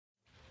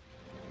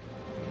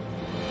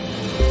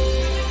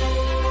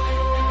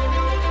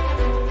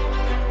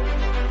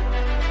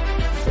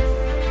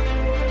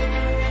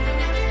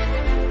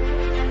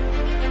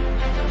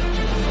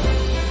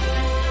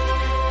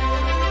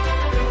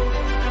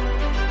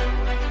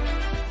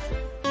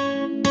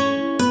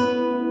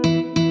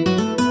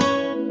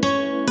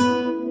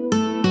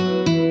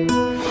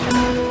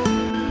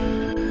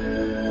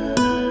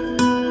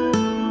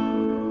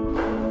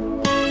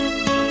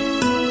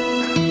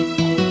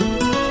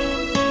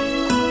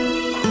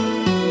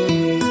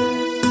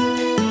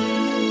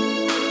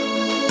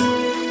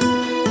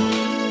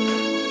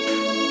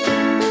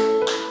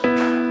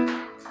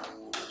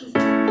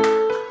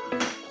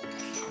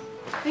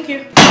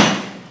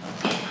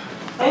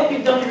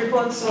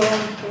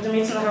the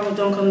meeting I haven't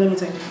done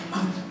unlimited.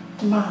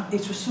 Ma,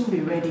 it will soon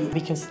be ready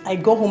because I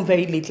got home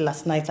very late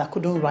last night. I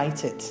couldn't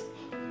write it.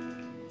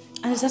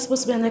 And is that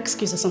supposed to be an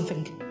excuse or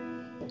something?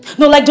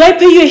 No, like, do I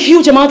pay you a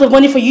huge amount of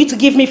money for you to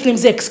give me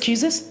flimsy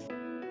excuses?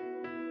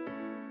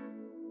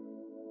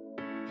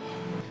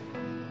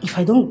 If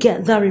I don't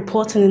get that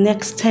report in the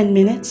next 10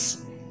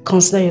 minutes,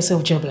 consider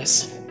yourself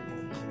jobless.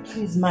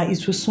 Please, Ma,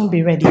 it will soon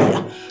be ready.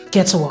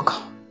 Get to work.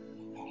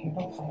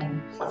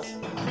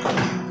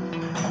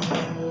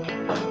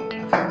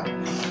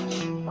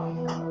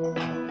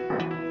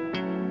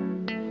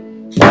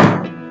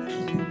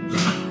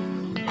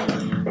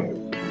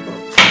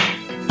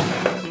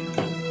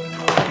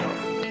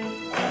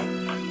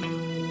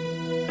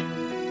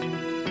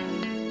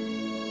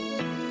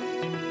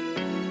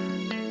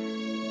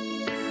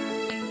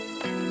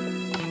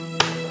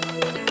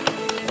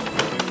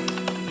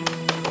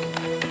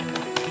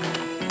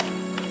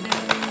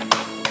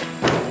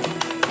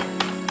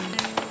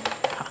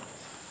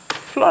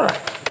 Flora,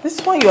 this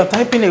one you are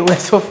typing away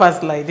so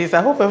fast like this.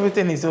 I hope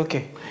everything is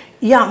okay.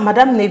 Yeah,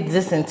 Madam needs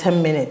this in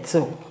 10 minutes,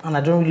 so, and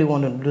I don't really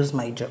want to lose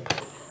my job.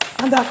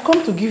 And I've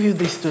come to give you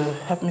this to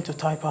help me to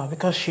type her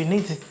because she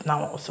needs it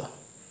now also.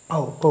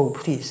 Oh,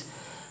 please.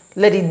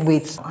 Let it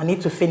wait. I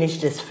need to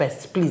finish this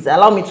first. Please,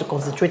 allow me to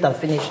concentrate and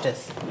finish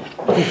this.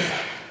 Please.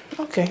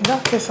 Okay, in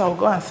that case, I'll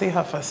go and see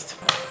her first.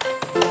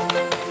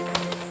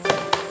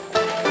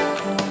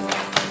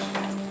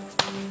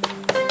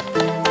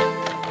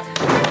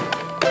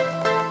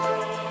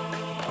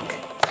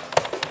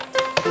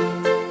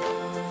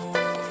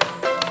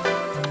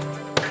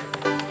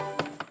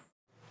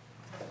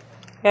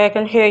 Yeah, I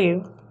can hear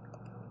you.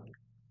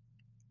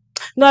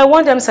 No, I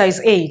want them size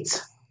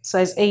 8.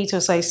 Size 8 or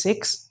size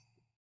 6.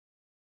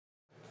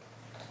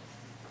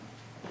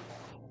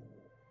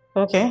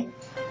 Okay.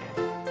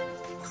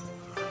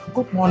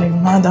 Good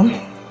morning, madam.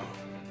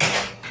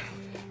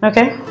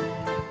 Okay.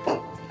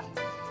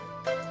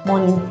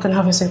 Morning. Can I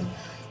have a seat?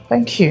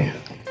 Thank you.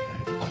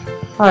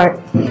 Alright.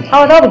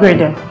 Oh, that'll be great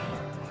then.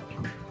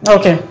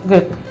 Okay,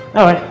 good.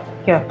 Alright.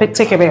 Yeah,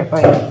 take a bit.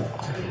 Bye.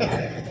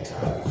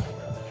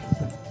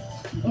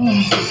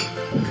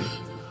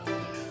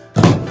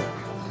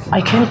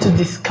 I came to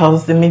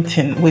discuss the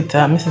meeting with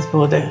Mrs.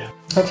 Bode.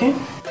 Okay.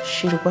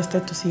 She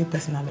requested to see you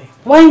personally.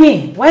 Why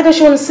me? Why does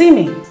she want to see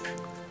me?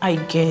 I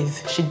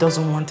guess she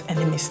doesn't want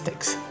any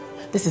mistakes.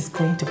 This is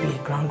going to be a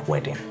grand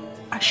wedding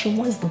and she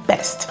wants the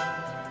best.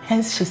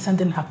 Hence, she's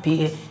sending her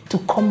PA to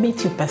come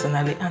meet you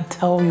personally and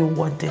tell you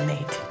what they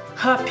need.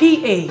 Her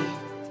PA?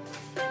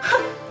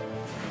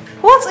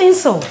 What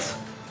insult?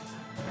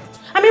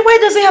 I mean, why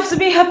does it have to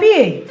be her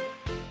PA?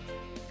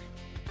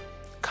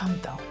 Calm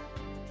down.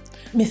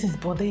 Mrs.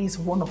 Bode is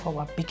one of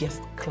our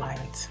biggest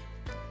clients.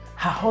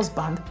 Her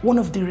husband, one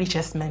of the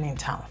richest men in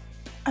town.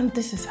 And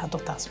this is her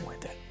daughter's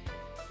wedding.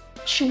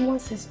 She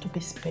wants it to be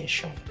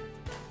special.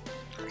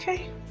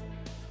 Okay?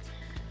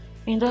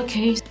 In that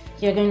case,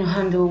 you're going to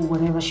handle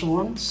whatever she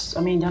wants.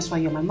 I mean, that's why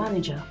you're my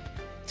manager.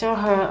 Tell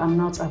her I'm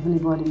not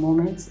available at the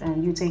moment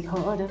and you take her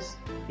orders.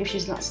 If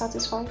she's not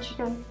satisfied, she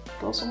can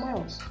go somewhere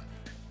else.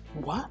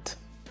 What?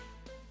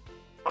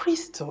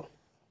 Crystal?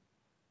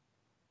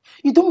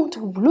 You don't want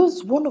to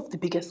lose one of the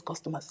biggest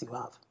customers you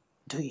have,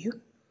 do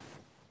you?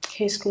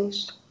 Case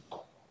closed.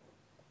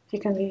 You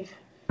can leave.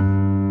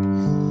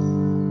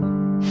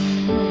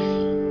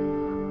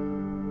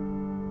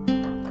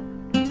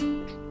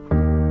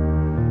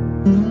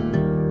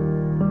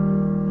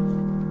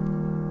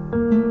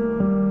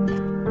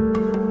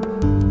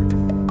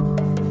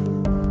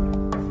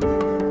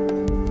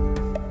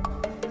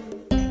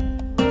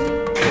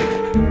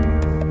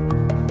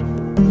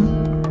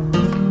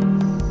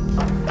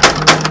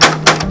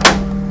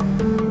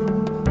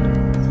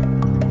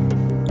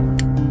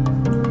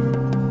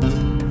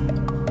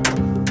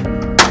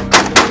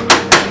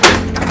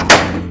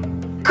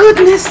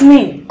 Goodness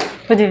me!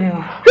 Good evening.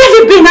 Where have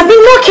you been? I've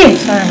been looking!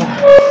 Sorry, ma.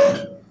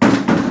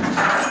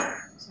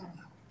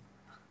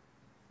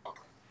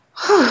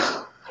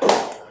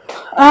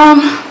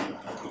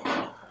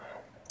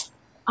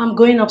 I'm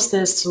going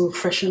upstairs to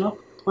freshen up.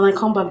 When I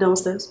come back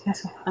downstairs,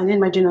 Yes, sir. I need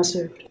my dinner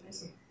served.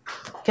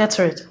 Get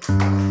to it.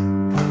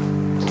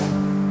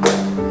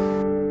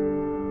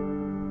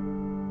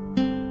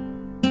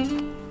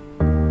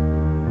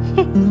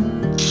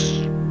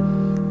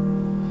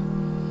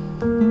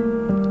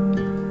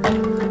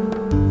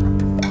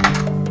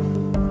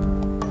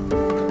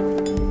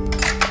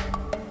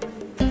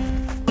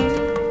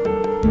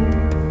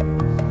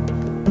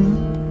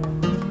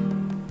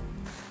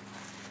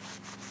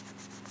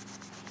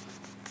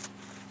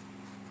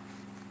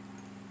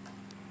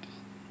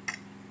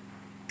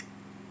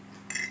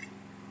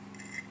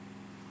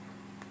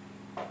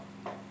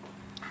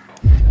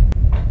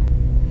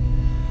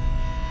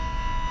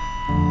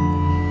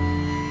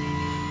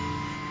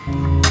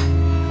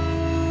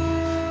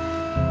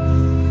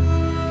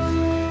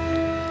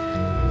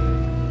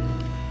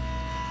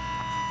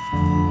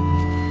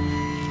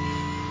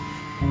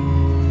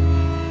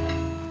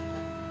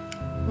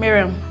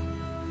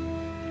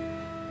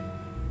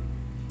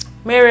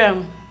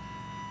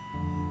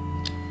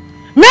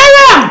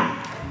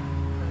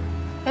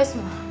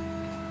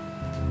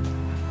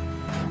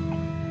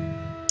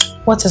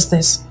 What is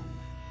this?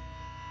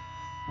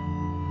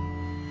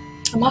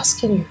 I'm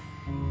asking you.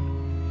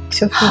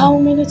 It's okay. How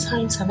many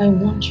times have I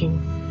warned you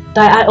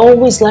that I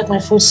always like my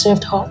food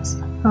served hot?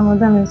 Oh,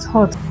 madam, it's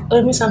hot. Oh,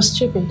 it means I'm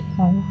stupid.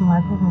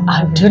 Oh,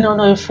 I do not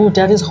know if food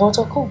that is hot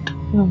or cold.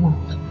 No, ma'am.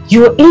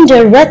 You're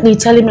indirectly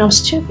telling me I'm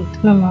stupid.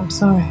 No, ma'am, I'm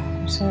sorry.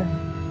 I'm sorry.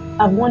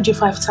 I've warned you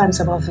 5 times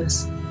about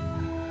this.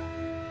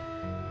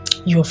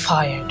 You're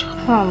fired.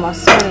 Oh, I'm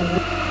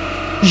sorry.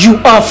 You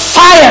are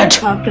fired!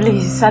 Oh,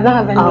 please, I don't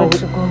have anywhere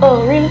to go.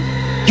 Oh, really?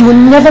 You will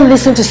never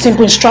listen to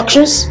simple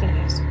instructions?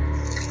 Please.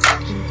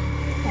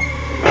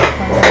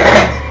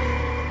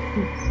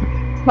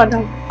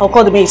 Madam. I'll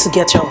call the maid to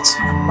get you out.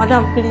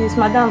 Madam, please,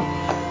 madam.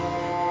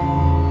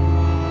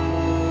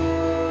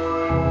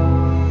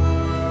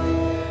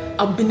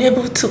 I've been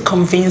able to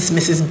convince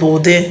Mrs.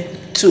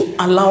 Bode to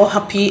allow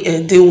Happy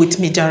a deal with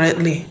me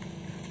directly.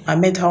 I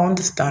made her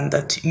understand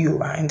that you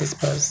are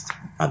indisposed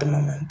at the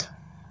moment.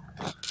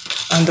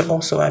 And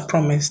also I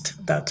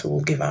promised that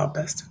we'll give her our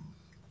best.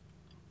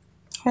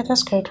 Yeah,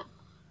 that's good.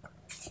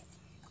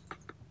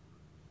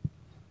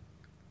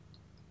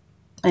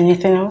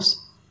 Anything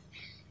else?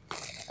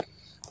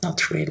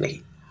 Not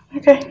really.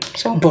 Okay,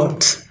 so...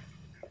 But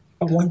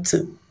I want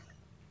to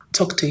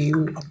talk to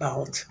you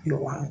about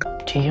your anger.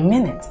 Do you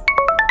mean it?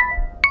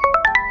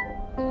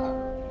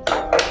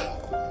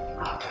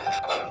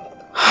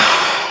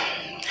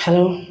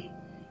 Hello?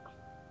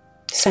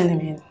 Send him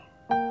in.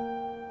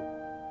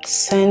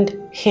 Send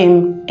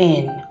him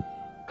in.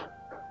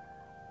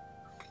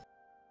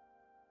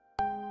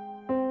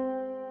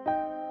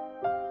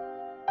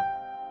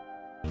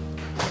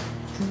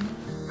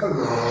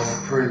 Hello,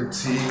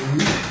 pretty.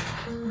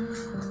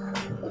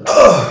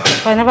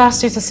 I never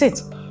asked you to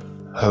sit.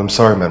 I'm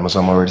sorry,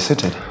 mademoiselle, I'm already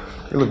seated.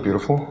 You look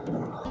beautiful.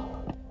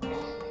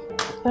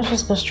 Let's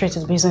just go straight to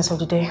the business of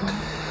the day.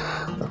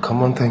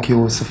 Come on, thank you,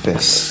 will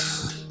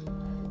suffice.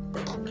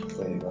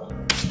 There you go.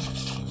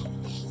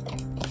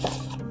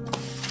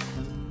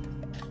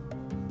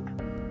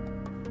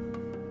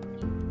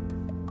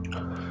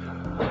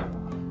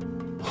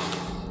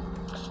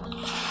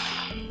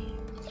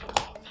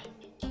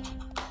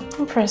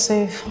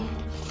 Impressive.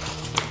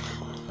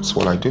 That's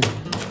what I do.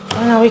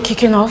 When are we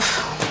kicking off?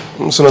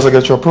 As soon as I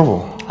get your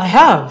approval. I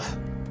have.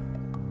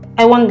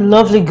 I want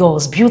lovely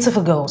girls,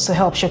 beautiful girls, to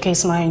help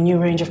showcase my new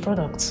range of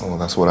products. Oh,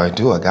 that's what I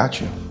do. I got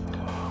you.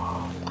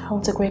 I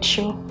want a great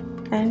show,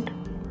 and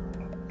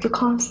you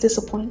can't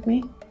disappoint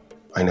me.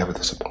 I never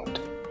disappoint.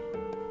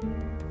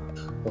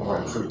 All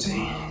right,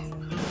 pretty.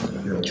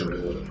 You enjoy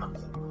it.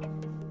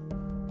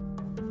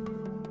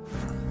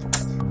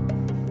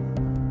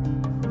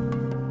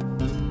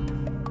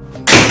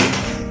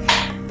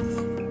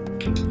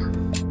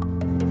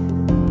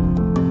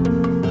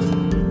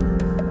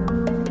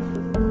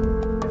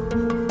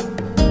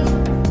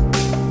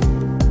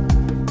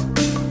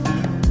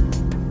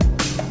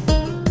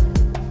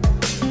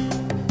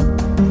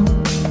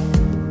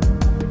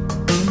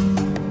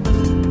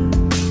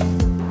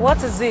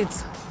 What is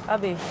it,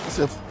 Abby?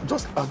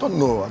 I don't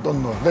know.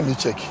 Let me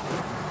check.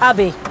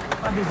 Abby,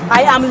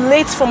 I am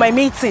late for my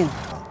meeting.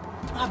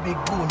 Abby,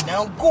 go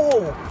now,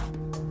 go!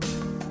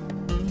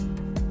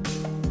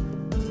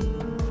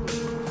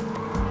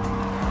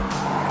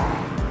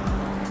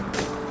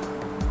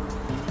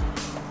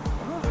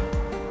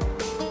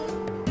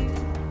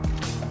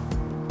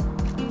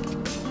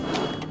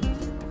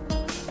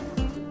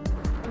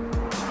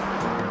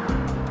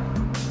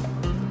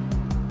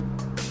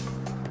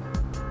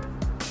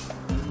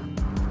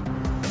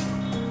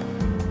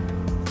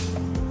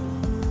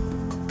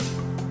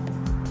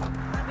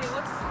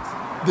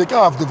 They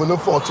can't have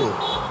developed photo.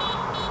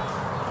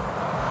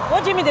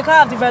 What do you mean they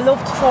can't have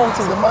developed fault? It's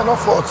a minor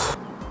fault.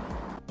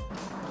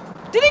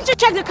 Didn't you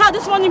check the car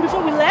this morning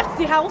before we left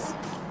the house?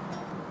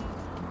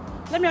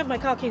 Let me have my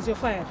car keys, you're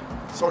fired.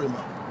 Sorry,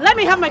 ma'am. Let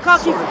me have my car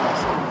keys.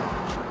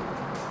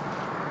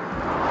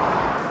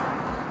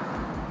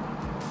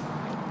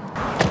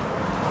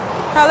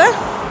 Hello?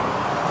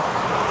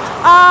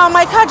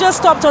 My car just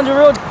stopped on the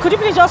road. Could you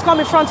please just come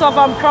in front of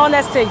Crown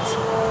Estate?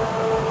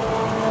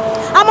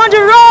 I'm on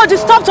the road, it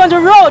stopped on the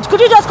road.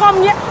 Could you just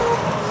come here?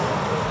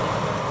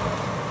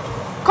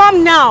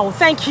 Come now,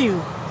 thank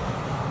you.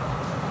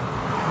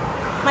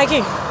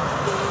 Mikey.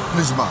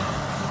 Please, ma'am.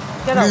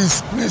 Get out.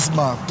 Please,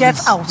 ma'am.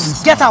 Get out.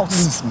 Get out.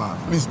 Please,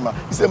 ma'am.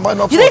 It's a minor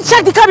fault. You didn't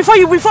check the car before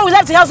we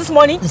left the house this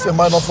morning? It's a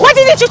minor fault. Why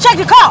didn't you check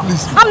the car?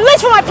 Please. I'm late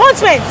for my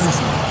appointment. Please.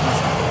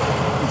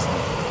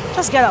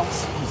 Just get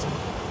out.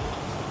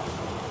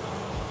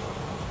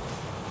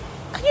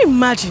 Can you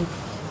imagine?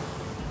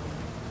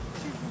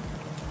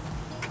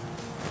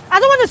 I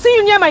don't want to see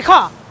you near my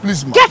car.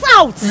 Please, ma'am. Get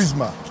out. Please,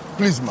 ma'am.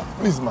 Please, ma'am.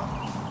 Please, ma'am.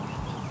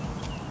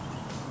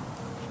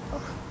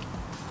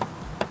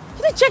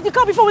 You didn't check the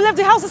car before we left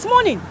the house this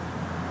morning.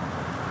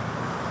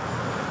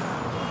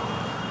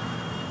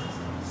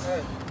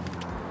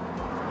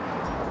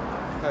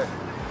 Hey.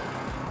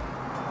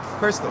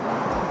 Crystal,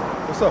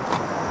 what's up?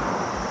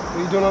 What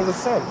are you doing on the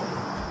sun?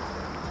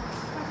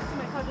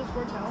 My car just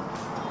broke down.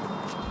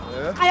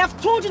 Yeah? I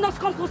have told you not to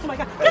come close to my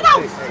car. Get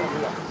out! Hey,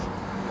 relax.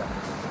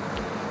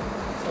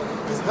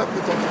 Please help me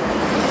talk to her.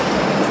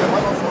 It's a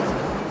minor fault.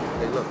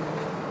 Hey, look.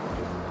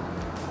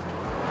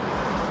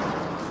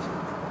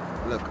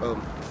 Look,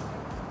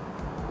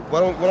 why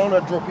don't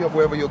I drop you up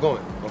wherever you're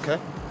going, okay?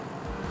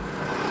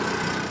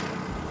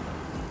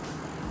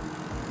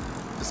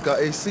 It's got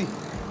AC.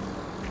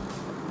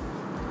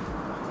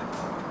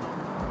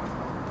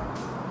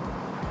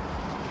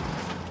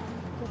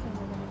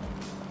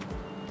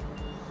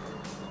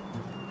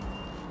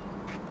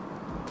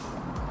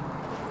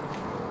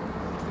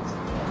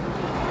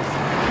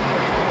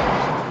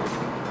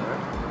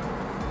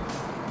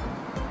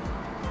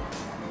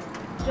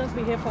 Just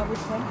be here for this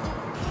one.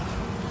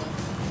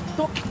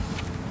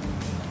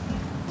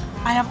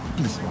 I have.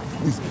 Please, ma.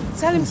 Please,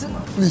 Tell him please, to. ma.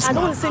 Please, I don't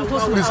ma. want to see him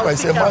close to Please, my ma.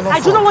 It's a minor I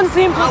do not fault. want to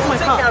see him close to my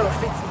Take car. care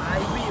of it, ma. I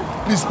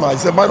will. Please, ma.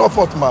 It's a minor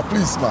fault, ma.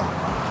 Please,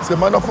 ma. It's a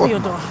minor Open fault. your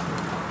ma. door.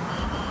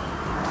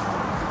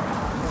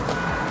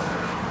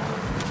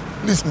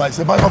 Please, ma. It's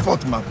a minor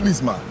fault, ma.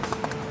 Please, ma.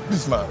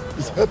 Please, ma.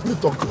 Please help me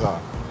talk to her.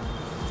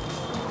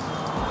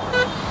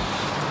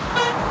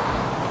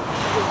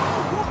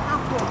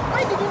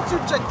 Why didn't you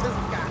check this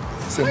car?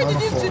 It's a Why minor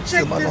didn't fault. you It's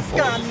check a minor this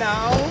fault. car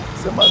now?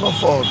 It's a minor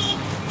fault.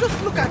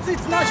 Just look at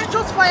it now. She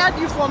just fired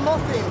you for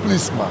nothing.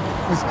 Please, ma.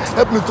 Please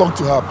help me talk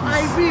to her, please.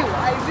 I will.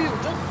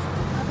 Just,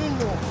 I don't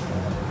know.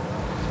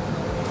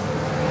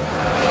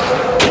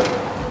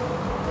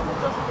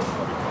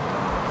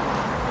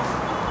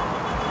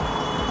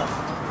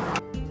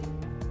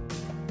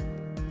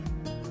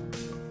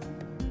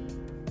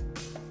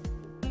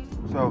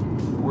 So,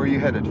 where are you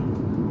headed?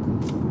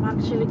 I'm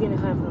actually going to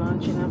have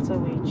lunch, and after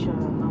which I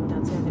would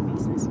attend the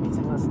business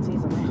meeting as it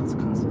is. I might have to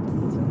cancel the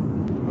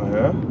meeting. Oh,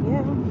 yeah?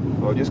 Yeah.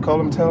 Well, just call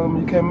him, tell him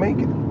you can't make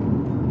it.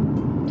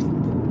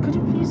 Could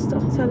you please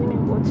stop telling me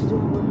what to do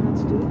and what not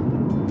to do?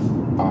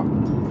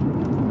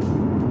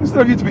 It's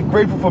not you to be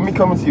grateful for me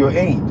coming to your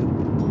aid.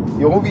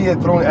 You're over here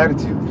throwing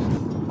attitudes.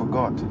 I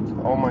forgot. The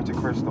Almighty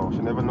Crystal. She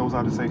never knows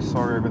how to say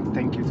sorry or even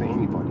thank you to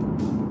anybody.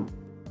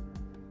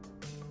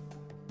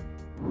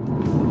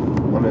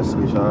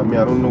 Honestly, Sean, I mean,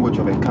 I don't know what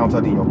you've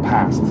encountered in your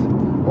past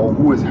or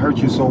who has hurt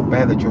you so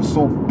bad that you're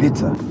so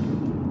bitter.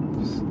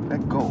 Just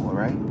let go, all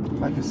right?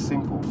 Life is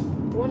simple.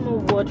 One more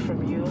word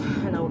from you,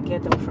 and I will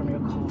get them from your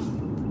call.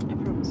 I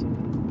promise you.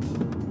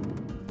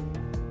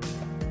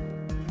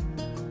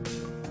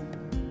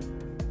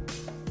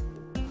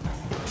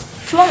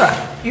 Flora,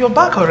 you're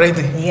back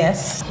already?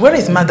 Yes. Where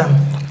is Madam?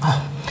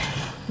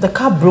 The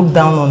car broke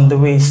down on the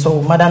way,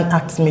 so Madam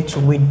asked me to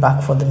wait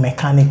back for the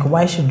mechanic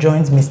while she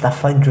joins Mr.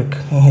 Frederick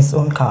in his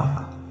own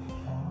car.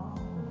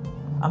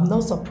 I'm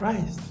not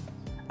surprised.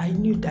 I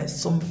knew there's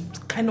some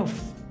kind of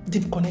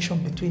deep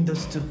connection between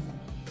those two.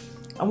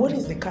 And what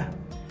is the car?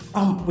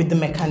 With the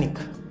mechanic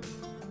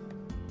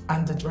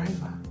and the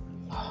driver.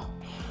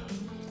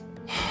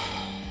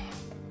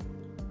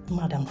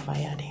 Madam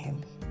fired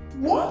him.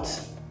 What?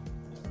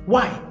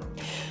 Why?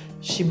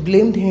 She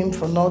blamed him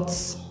for not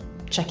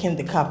checking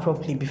the car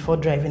properly before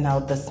driving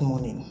out this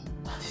morning.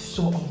 That is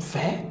so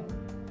unfair.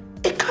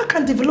 A car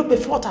can develop a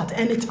fault at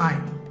any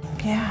time.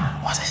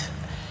 Yeah. What is it?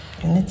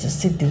 You need to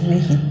see the way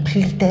he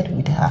pleaded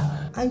with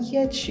her, and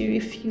yet she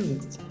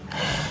refused.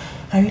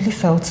 I really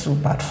felt so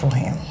bad for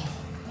him.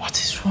 What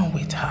is wrong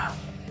with her?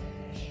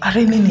 I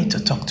really need to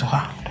talk to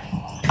her.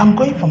 I'm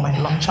going for my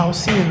lunch. I'll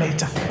see you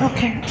later.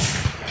 Okay.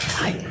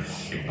 Bye.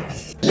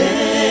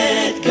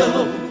 Let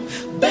go,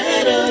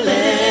 better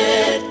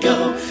let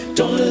go.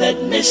 Don't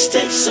let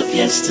mistakes of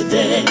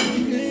yesterday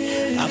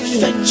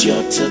affect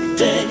your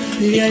today.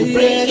 It will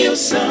bring you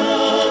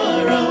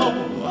sorrow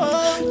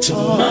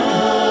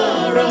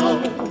tomorrow.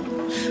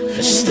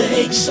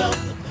 Mistakes of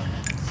the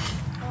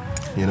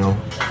past. You know,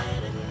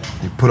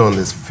 you put on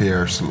this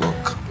fierce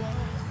look,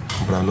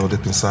 but I know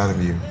deep inside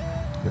of you,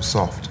 you're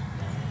soft.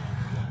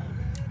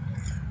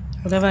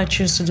 Whatever I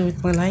choose to do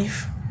with my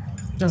life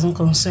doesn't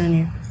concern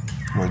you.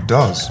 Well, it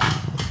does. I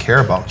care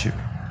about you.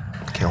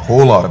 I care a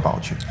whole lot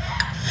about you.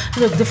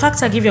 Look, the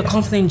fact I give your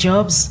company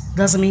jobs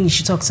doesn't mean you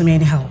should talk to me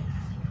anyhow.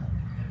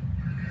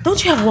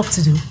 Don't you have work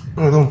to do?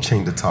 No, don't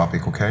change the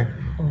topic, okay?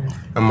 Oh.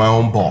 I'm my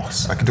own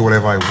boss. I can do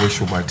whatever I wish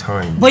with my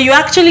time. But you're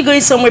actually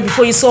going somewhere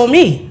before you saw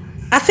me.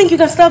 I think you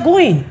can start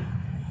going.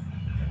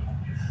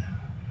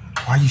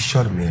 Why are you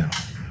shutting me out?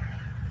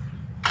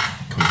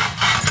 Come on.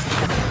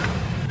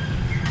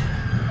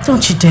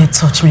 Don't you dare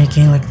touch me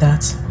again like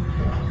that.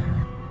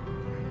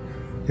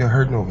 You're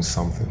hurting over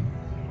something.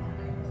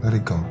 Let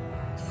it go.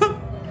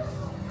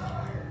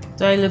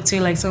 Do I look to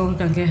you like someone who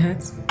can get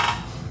hurt?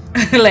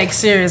 Like,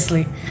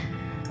 seriously.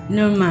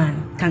 No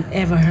man can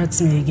ever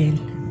hurt me again.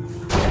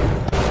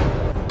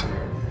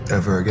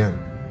 Ever again.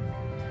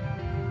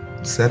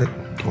 Said it.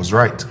 I was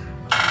right.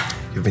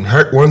 You've been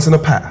hurt once in the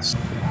past.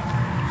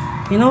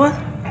 You know what?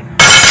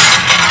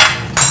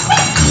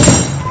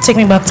 Take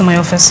me back to my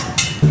office.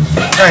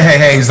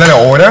 Hey, is that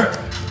an order?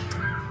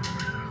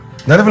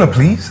 Not even a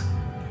please?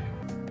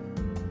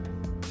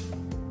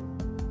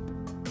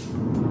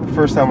 The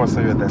first time I saw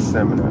you at that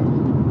seminar,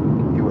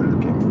 you were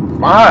looking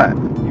fine.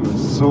 You were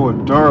so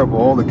adorable.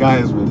 All the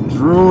guys were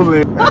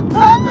drooling.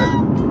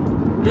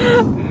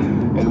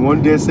 and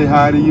one day say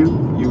hi to you,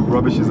 you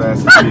rubbish his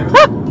ass again.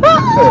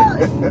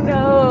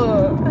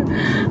 No.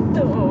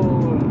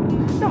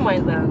 Don't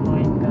mind that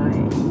annoying guy.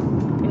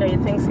 You know, he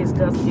thinks he's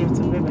God's gift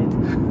to women.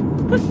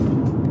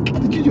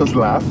 Did you just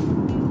laugh?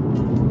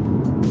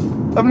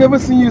 I've never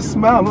seen you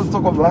smile. Let's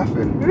talk of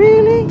laughing.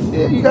 Really?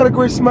 Yeah, you got a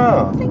great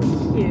smile. Thank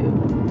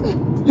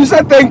you. You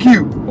said thank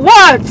you.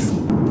 What?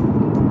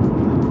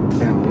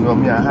 And you know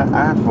me, I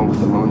had fun with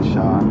the loan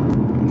shot. You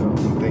know,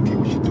 I'm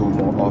thinking we should do it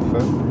more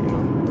often. You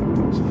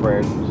know, as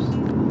friends,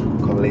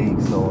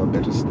 colleagues, or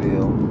better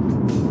still.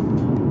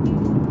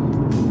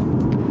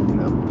 You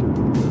know,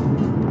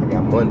 I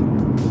got money,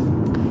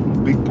 I'm a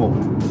big boy.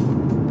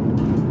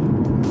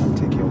 I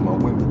take care of my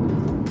women.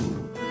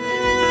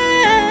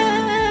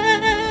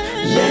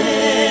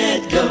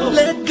 Let go,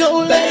 let go,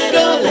 let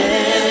go,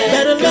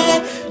 let go.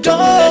 Don't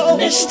let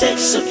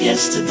mistakes of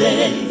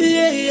yesterday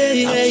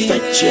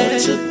affect you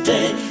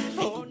today.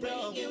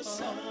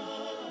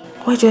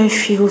 Why do I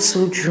feel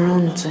so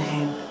drawn to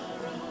him?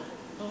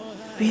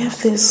 We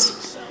have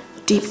this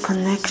deep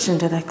connection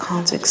that I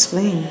can't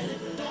explain.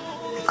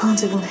 I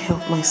can't even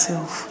help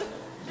myself.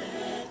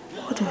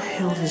 What the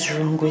hell is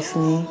wrong with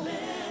me?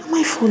 Am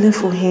I falling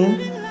for him?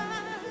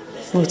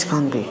 No, it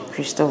can't be.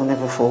 Krista will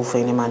never fall for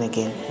any man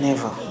again.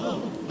 Never.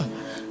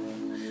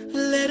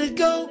 Let it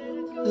go,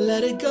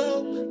 let it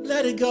go,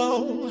 let it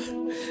go.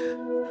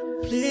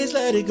 Please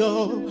let it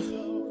go.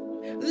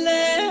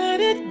 Let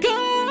it go.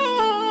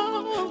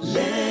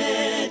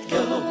 Let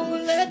go,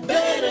 let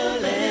better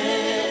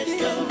let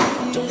go.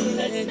 Don't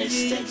let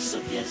mistakes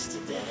of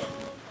yesterday.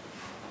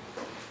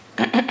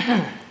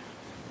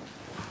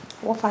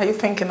 What are you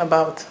thinking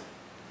about?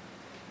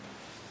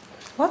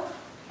 What?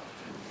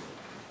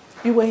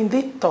 You were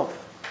indeed tough.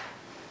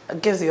 I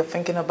guess you're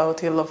thinking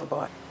about your lover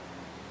boy.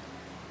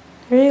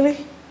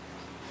 Really?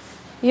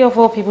 You of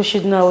all people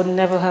should know I would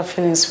never have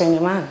feelings for any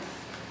man.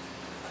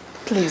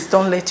 Please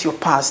don't let your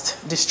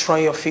past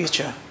destroy your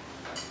future.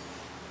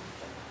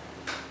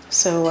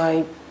 So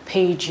I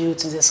paid you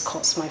to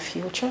discuss my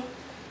future?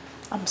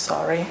 I'm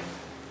sorry.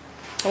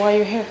 Why are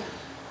you here?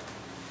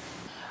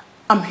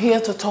 I'm here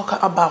to talk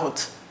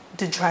about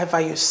the driver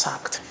you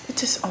sacked.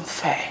 It is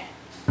unfair.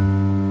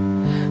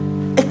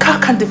 A car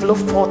can develop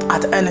fault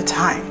at any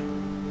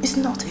time. It's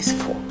not his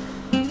fault.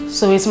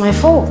 So it's my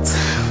fault.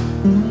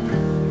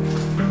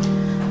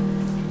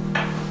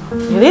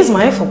 It is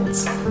my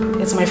fault.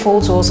 It's my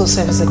fault to also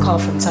service the car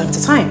from time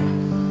to time.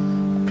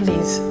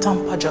 Please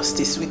temper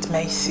justice with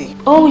mercy.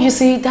 Oh, you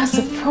see, that's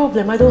the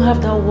problem. I don't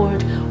have that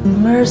word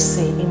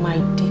mercy in my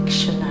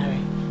dictionary.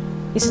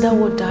 You see, that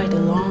word died a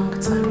long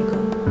time ago.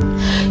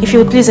 If you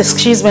would please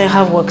excuse me, I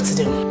have work to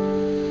do.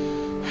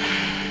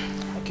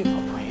 I give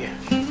up on you.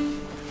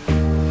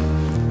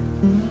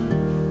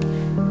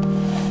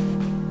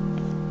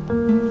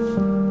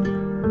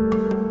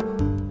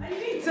 You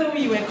didn't tell me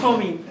you were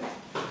coming.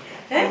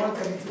 I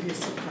wanted it to be a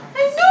surprise. I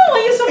know,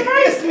 and you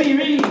surprised me,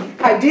 really.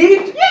 I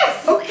did?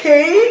 Yes.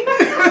 Okay.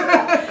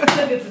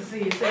 So good to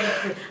see you. So good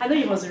to see you. I know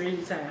you must be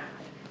really tired.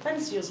 Why don't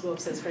you just go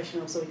upstairs,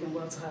 freshen up so we can go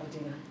out to have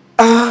dinner?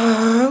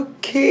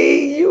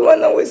 Okay, you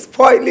are always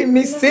spoiling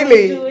me,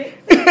 silly. Do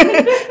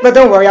it. But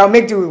don't worry, I'll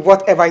make do with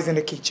whatever is in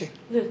the kitchen.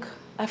 Look,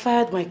 I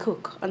fired my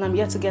cook and I'm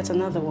yet to get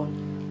another one.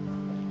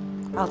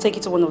 I'll take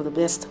you to one of the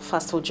best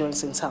fast food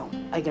joints in town.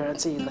 I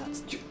guarantee you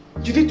that.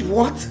 You did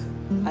what?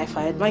 I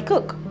fired my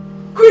cook.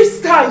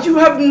 Krista, you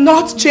have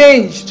not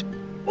changed.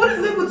 What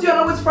is it with you and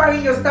always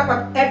firing your staff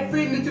at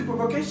every little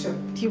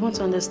provocation? Do you want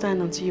to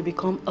understand until you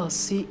become a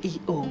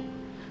CEO?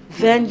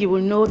 Then you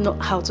will know not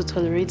how to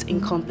tolerate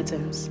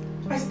incompetence.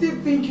 I still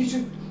think you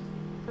should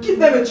give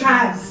them a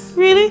chance.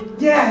 Really?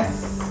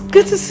 Yes.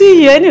 Good to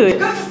see you anyway.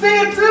 Good to see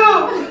you too.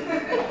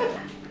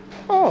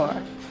 Oh.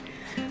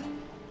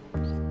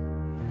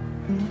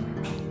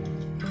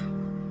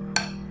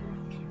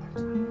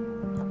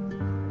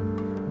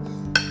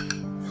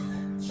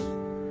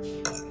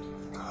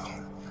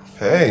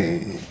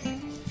 Hey.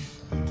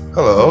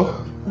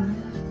 Hello.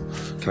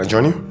 Can I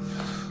join you?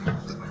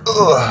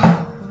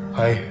 Ugh.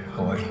 Hi,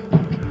 how are you?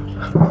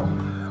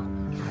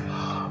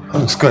 That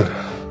looks good.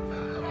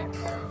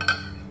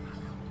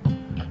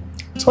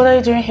 So what are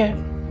you doing here?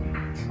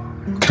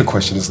 What kind of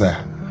question is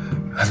that?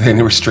 Are there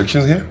any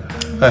restrictions here?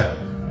 Hey,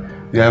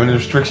 you have any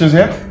restrictions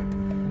here?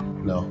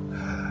 No.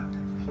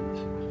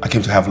 I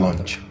came to have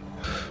lunch.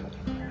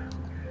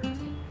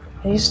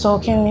 Are you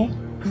stalking me?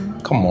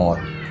 Come on.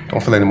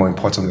 Don't feel any more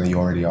important than you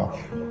already are.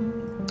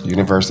 The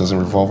universe doesn't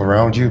revolve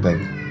around you,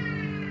 baby.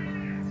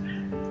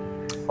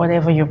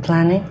 Whatever you're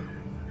planning,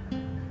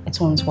 it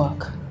won't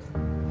work.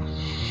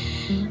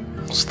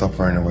 Stop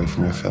running away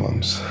from your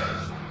feelings.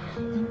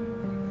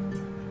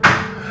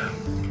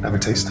 Have a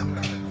taste.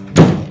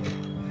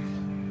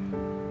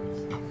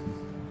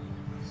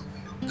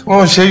 Come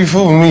on, share your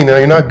food with me now.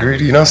 You're not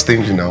greedy, you're not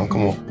stingy now.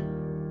 Come on.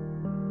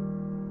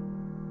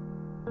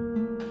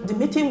 The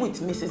meeting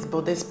with Mrs.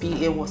 Bode's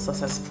PA was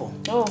successful.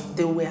 Oh.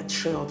 They were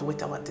thrilled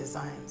with our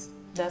designs.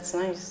 That's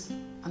nice.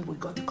 And we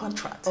got the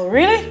contract. Oh,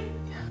 really?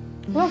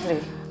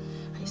 Lovely.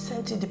 I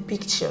sent you the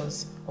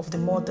pictures of the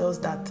models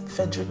that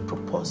Frederick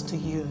proposed to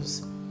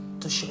use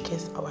to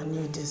showcase our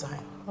new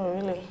design. Oh,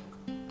 really?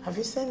 Have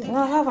you seen it? No,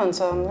 I haven't.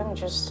 Let me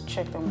just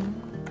check them.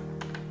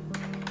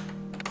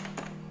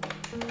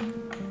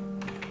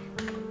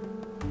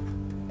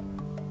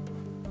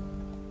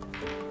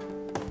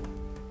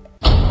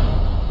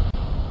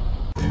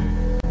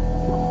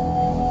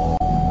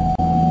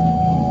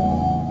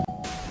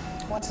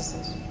 What is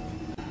this?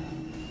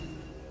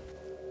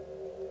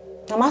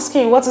 I'm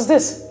asking you, what is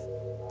this?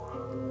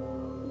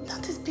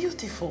 That is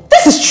beautiful.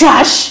 This is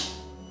trash!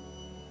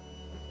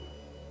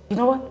 You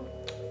know what?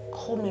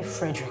 Call me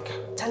Frederick.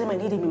 Tell him I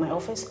need him in my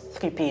office,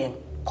 3 p.m.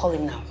 Call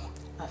him now.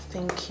 I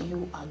think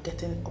you are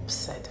getting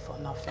upset for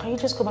nothing. Can you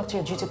just go back to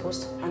your duty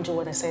post and do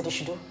what I said you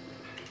should do?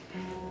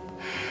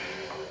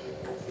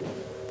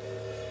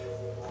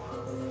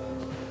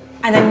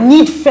 And I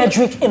need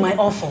Frederick in my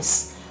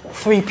office,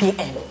 3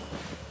 p.m.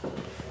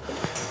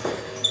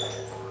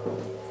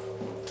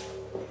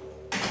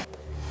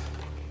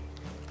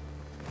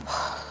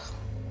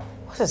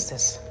 What is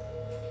this?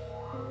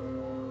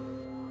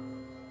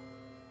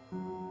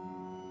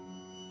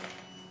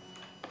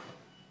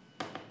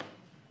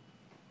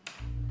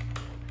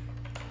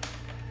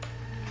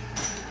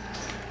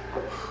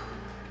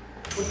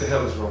 What the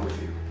hell is wrong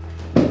with you?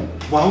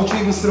 Why would you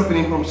even set up an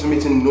impromptu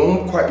meeting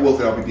knowing quite well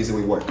that I'll be busy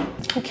with work?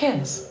 Who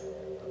cares?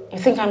 You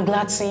think I'm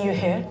glad to see you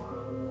here?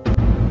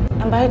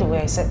 And by the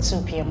way, I said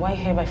 2 p.m. Why are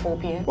you here by 4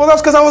 p.m.? Well,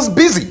 that's because I was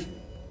busy.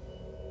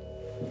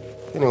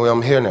 Anyway,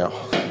 I'm here now.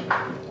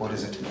 What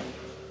is it?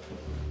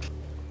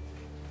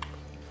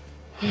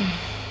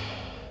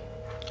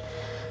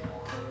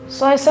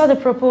 So I saw the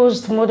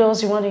proposed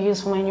models you want to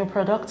use for my new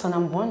product, and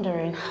I'm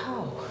wondering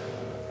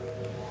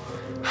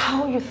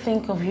how you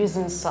think of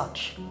using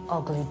such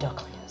ugly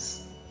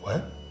ducklings.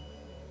 What?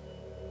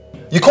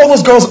 You call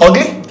those girls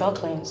ugly?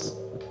 Ducklings.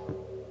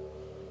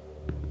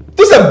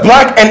 These are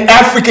black and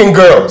African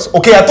girls,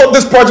 okay? I thought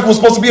this project was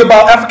supposed to be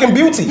about African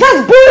beauty.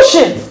 That's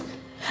bullshit!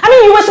 I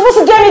mean, you were supposed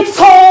to get me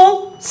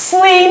tall,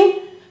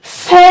 slim,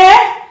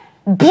 fair,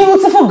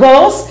 beautiful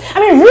girls. I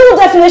mean, real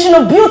definition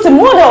of beauty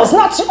models,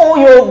 not all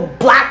your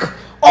black,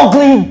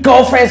 ugly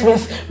girlfriends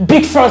with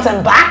big front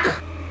and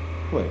back.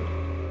 Wait.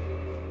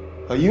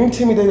 Are you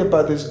intimidated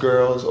by these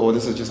girls, or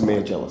this is just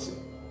mere jealousy?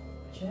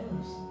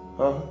 Jealous?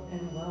 Huh?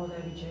 And why would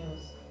I be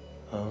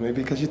jealous?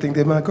 Maybe because you think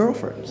they're my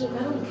girlfriends. Look,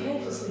 I don't care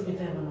if you sleep with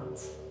them or not.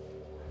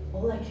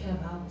 All I care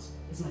about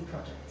is my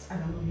project,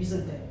 and I'm not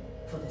using them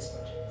for this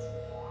project.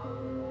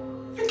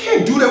 You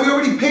can't do that. We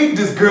already paid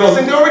these girls,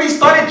 and they already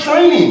started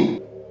training.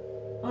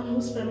 On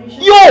whose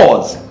permission?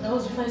 Yours! That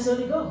was before I saw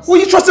the girls. Well,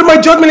 you trusted my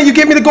judgment and you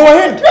gave me the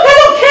go-ahead. Look, I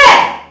don't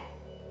care!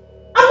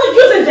 I'm not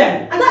using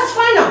them, and that's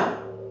final.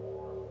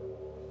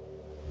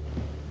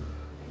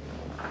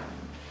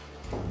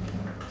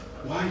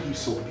 Why are you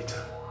so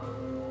bitter?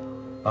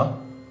 Huh?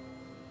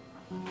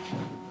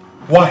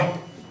 Why?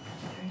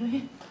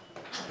 Really?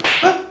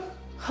 Huh?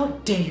 How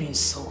dare you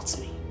insult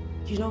me?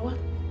 You know what?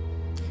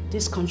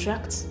 This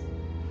contract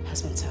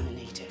has been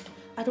terminated.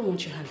 I don't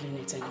want you handling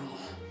it anymore.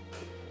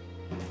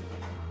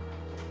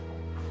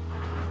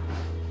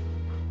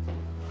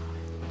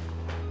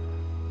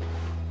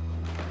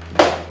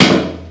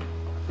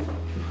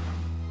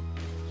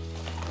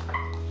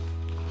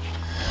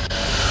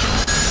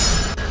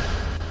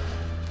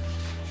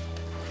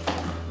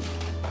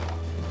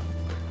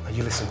 Now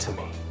you listen to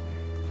me.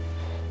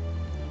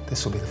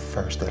 This will be the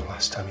first and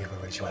last time you ever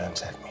raise your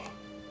hands at me.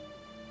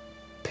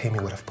 Pay me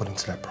what I've put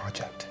into that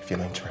project if you're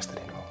not interested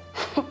anymore.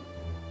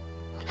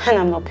 And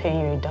I'm not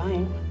paying you a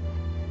dime.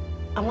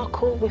 I'm not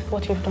cool with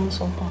what you've done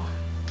so far.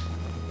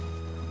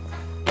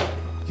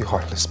 You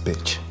heartless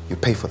bitch. You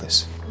pay for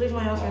this. Leave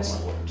my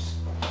office.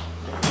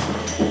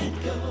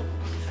 Let go.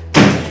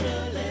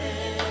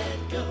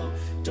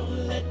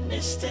 Don't let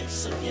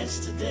mistakes of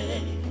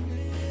yesterday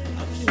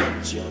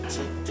affect your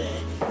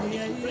today.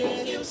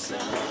 Bring you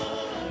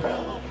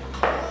sorrow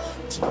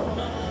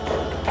tomorrow.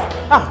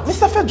 Ah,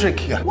 Mr.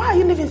 Frederick, Yeah. why are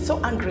you living so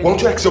angry? Why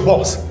don't you ask your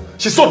boss?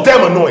 She's so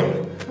damn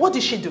annoying. What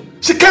did she do?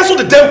 She canceled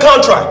the damn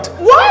contract.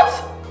 What?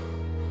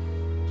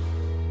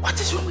 What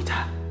is wrong with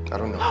her? I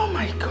don't know. Oh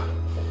my God.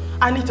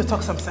 I need to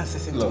talk some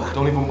sense into Look, her.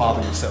 don't even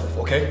bother yourself,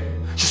 okay?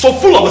 She's so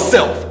full of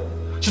herself.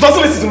 She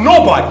doesn't listen to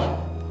nobody.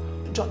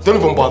 Just Don't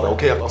even bother,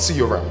 okay? I'll see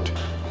you around.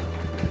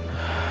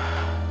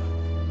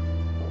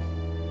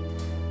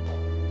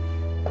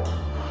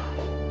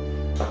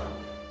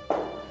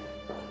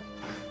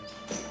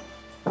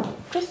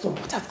 Crystal,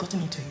 what has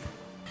gotten into you?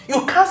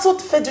 You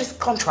cancelled Frederick's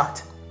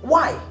contract.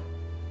 Why?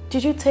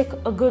 Did you take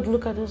a good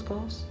look at those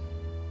girls?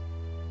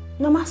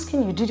 No, I'm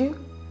asking you, did you?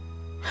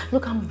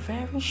 Look, I'm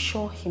very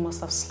sure he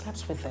must have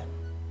slept with them.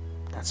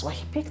 That's why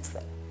he picked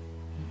them.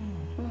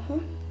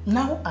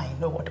 Now I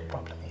know what the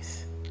problem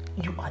is.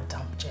 You are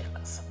damn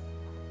jealous.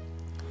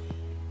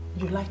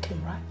 You like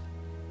him, right?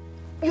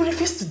 You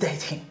refuse to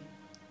date him.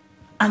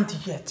 And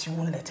yet you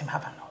won't let him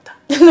have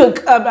another.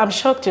 Look, I'm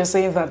shocked you're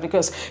saying that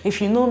because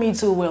if you know me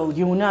too well,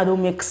 you know I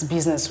don't mix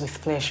business with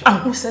pleasure. And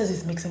who says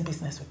he's mixing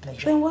business with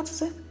pleasure? Then what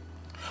is it?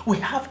 We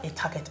have a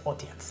target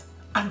audience,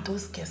 and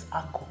those girls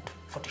are good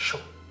for the show.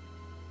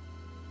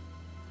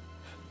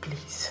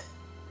 Please,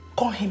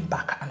 call him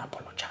back and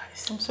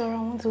apologize. I'm sorry, I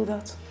won't do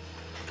that.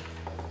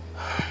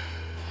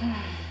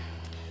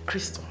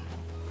 Crystal,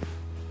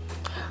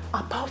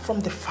 apart from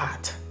the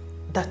fact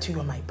that you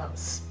are my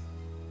boss,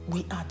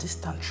 we are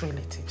distant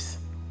relatives,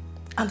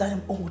 and I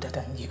am older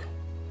than you.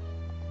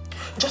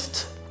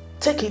 Just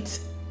take it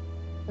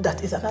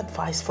that is an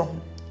advice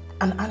from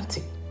an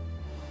auntie,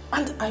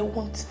 and I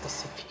won't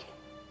deceive you.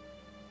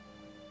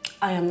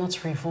 I am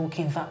not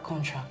revoking that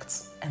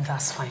contract, and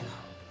that's final.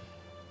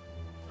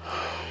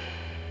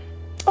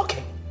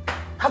 Okay,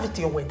 have it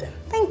your way then.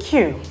 Thank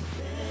you.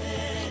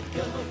 Let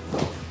go,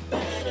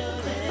 better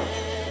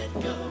let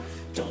go.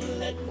 Don't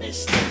let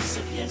mistakes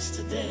of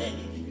yesterday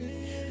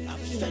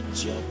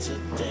affect your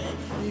today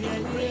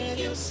and bring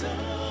you sorrow.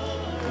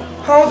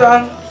 Hold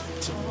on.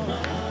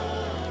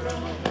 Tomorrow,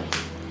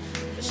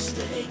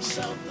 mistakes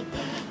of the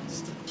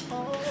past,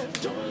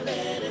 don't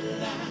let it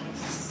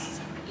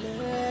last.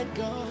 Let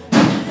go.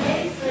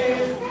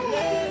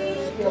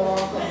 Let go.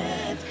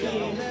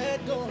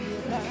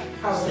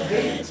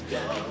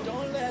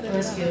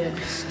 That's good.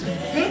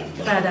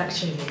 Bad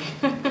actually.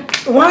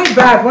 Why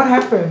bad? What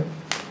happened?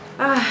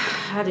 I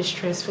had a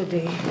stressful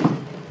day.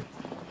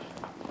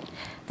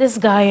 This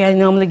guy I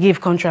normally give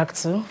contract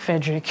to,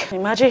 Frederick.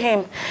 Imagine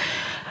him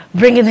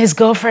bringing his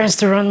girlfriends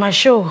to run my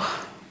show.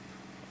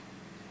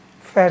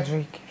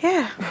 Frederick?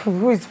 Yeah.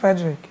 Who is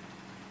Frederick?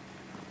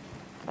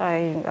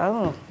 I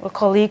don't know, a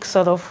colleague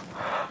sort of.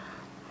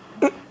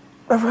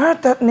 I've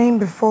heard that name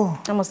before.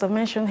 I must have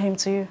mentioned him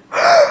to you.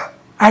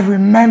 I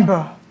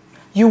remember.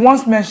 You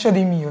once mentioned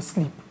him in your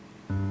sleep.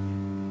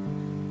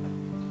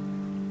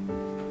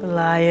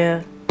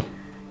 Liar.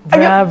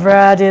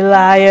 Bra, the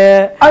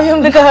liar.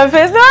 Look at her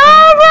face.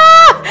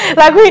 Bra!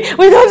 Like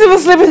we don't even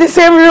sleep in the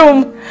same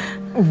room.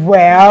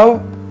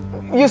 Well,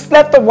 you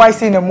slept up while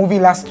seeing a movie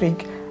last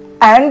week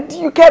and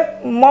you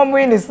kept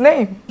murmuring his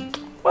name.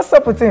 What's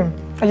up with him?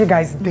 Are you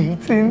guys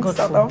dating? God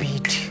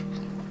forbid.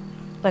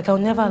 Like I'll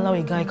never allow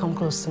a guy come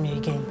close to me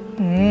again.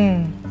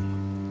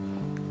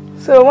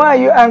 So why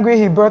are you angry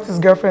he brought his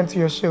girlfriend to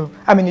your show?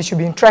 I mean, you should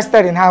be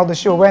interested in how the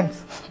show went.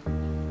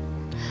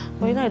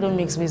 Well, you know I don't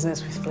mix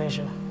business with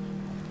pleasure.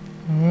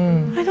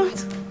 I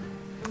don't.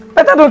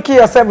 Better don't kill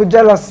yourself with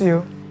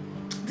jealousy.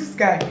 This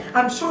guy,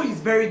 I'm sure he's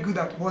very good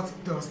at what he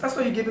does. That's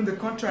why you gave him the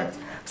contract.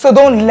 So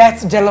don't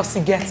let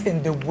jealousy get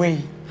in the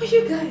way. But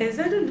you guys,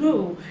 I don't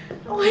know.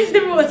 Why is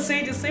everyone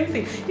saying the same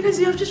thing? You guys,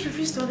 you have just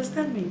refused to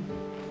understand me.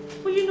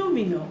 Well, you know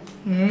me now.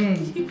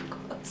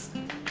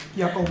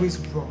 You're always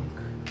wrong.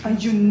 And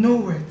you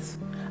know it.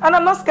 And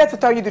I'm not scared to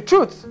tell you the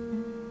truth.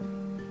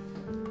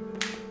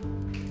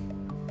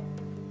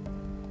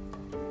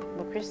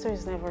 But Crystal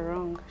is never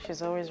wrong.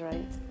 She's always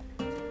right.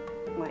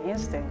 My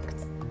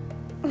instinct.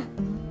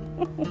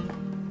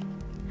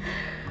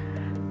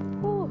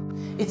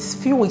 It's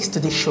few weeks to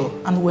the show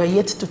and we're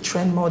yet to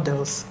train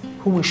models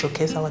who will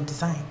showcase our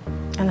design.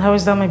 And how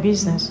is that my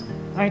business?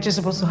 Aren't you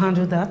supposed to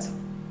handle that?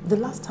 The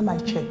last time I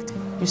checked,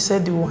 you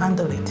said you will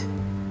handle it.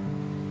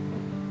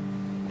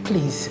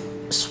 Please,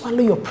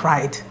 swallow your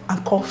pride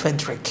and call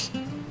Frederick.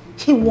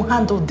 He will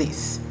handle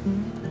this.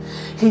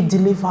 He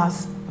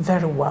delivers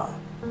very well.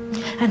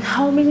 And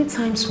how many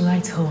times will I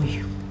tell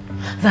you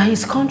that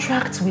his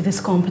contract with this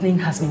company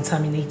has been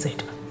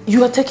terminated?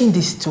 You are taking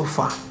this too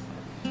far.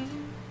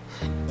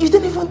 You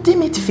didn't even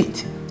deem it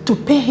fit to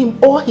pay him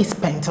all he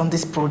spent on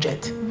this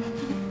project.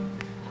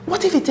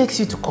 What if he takes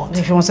you to court?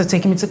 If he wants to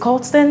take me to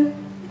court, then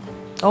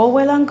all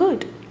well and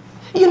good.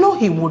 You know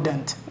he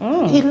wouldn't.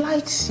 He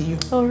likes you.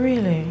 Oh,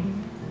 really?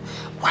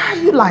 Why are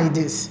you like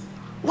this?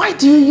 Why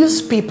do you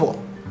use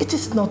people? It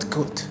is not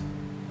good.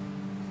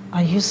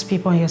 I use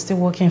people and you're still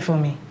working for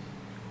me.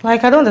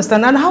 Like, I don't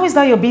understand. And how is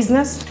that your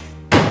business?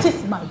 It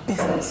is my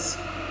business.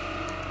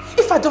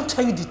 If I don't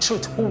tell you the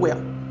truth, who will?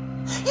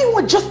 You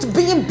are just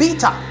being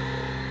bitter.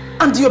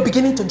 And you're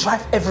beginning to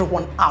drive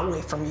everyone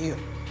away from you.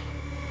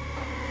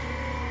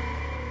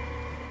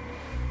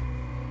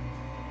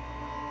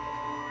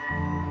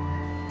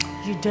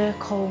 You dare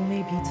call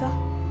me bitter?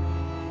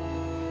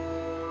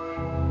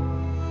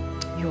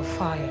 You're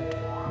fired.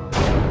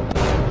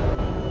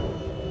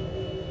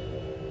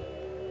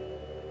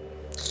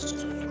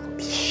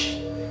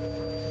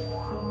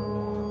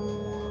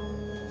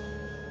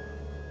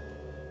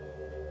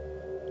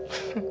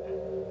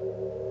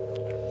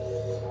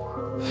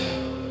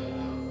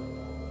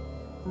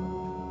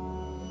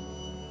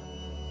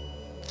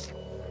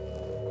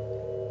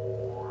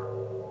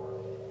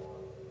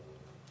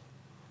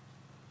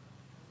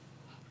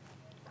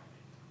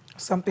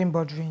 Something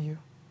bothering you?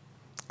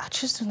 I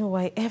just don't know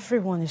why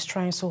everyone is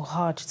trying so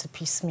hard to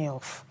piss me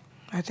off.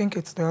 I think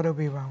it's the other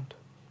way around.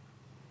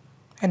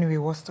 Anyway,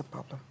 what's the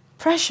problem?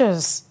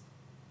 Precious.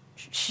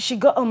 She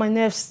got on my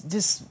nerves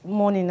this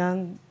morning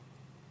and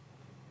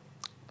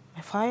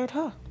I fired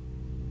her.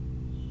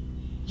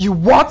 You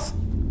what?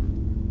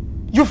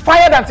 You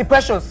fired Auntie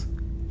Precious?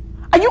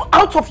 Are you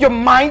out of your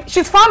mind?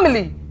 She's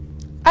family.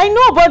 I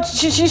know, but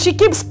she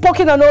keeps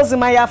poking her nose in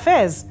my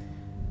affairs.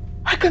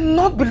 I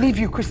cannot believe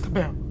you,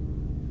 Christabel.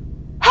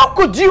 How How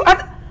could you? And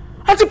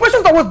the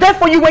person that was there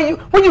for you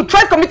when you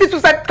tried committing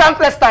suicide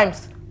countless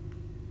times.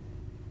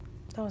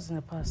 That was in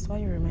the past. Why are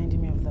you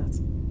reminding me of that?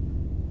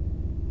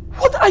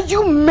 What are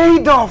you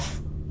made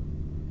of?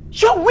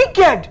 You're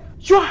wicked.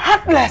 You're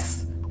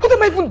heartless. What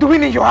am I even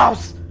doing in your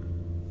house?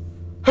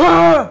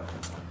 God!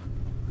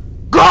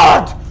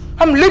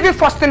 I'm leaving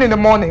first thing in the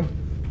morning.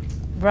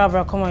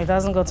 Bra, come on. It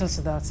hasn't gotten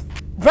to that.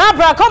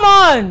 Bra, come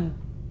on!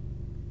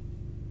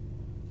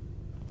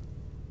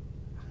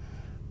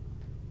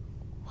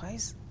 Why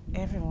is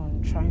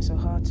everyone trying so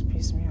hard to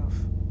piss me off?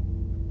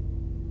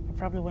 I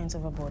probably went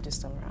overboard this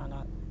time around.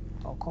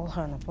 I'll call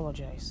her and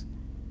apologize.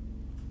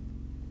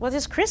 What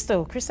is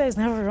Crystal? Crystal is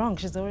never wrong.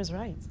 She's always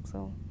right.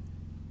 So,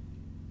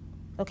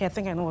 okay, I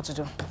think I know what to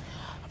do.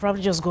 I'll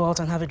probably just go out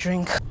and have a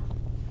drink.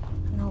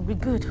 And I'll be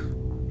good.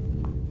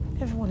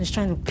 Everyone is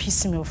trying to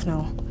piss me off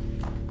now.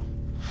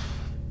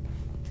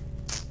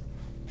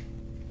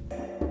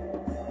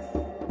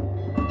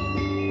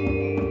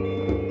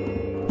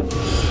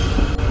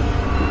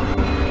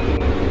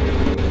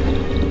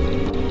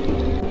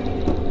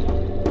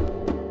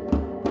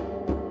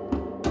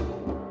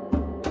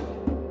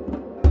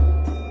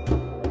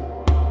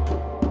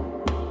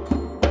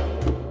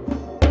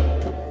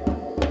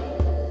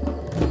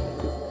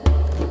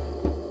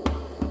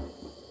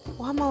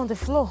 On the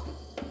floor,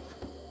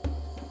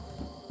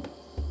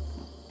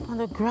 on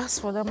the grass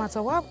for that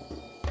matter. Why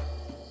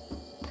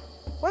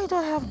do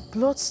I have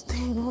blood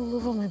stain all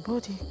over my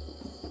body?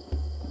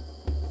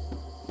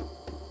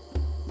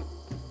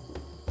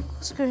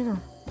 What's going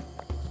on?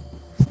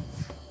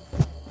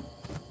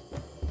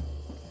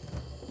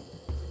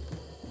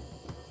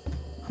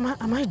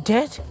 Am I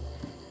dead?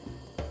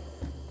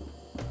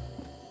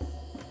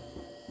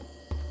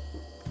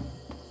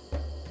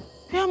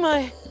 Where am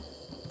I?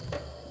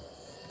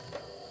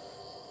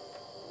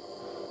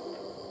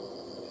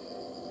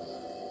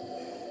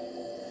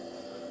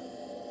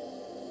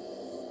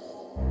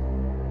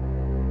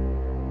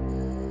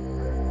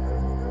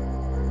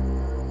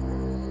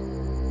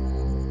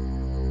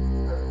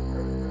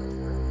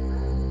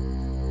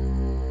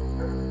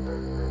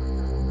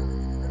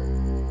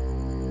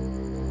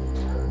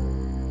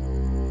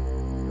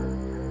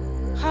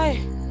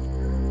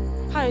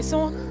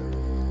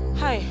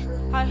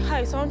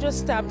 Hi, someone just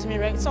stabbed me,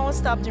 right? Someone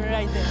stabbed me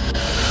right there.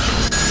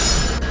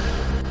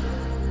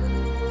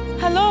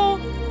 Hello?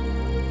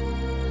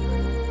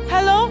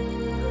 Hello?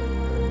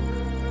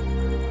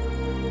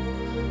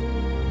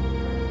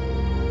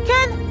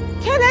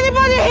 Can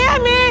anybody hear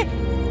me?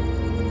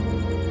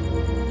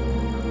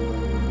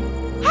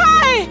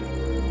 Hi!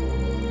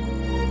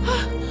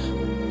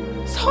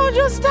 Someone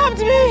just stabbed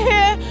me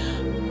here.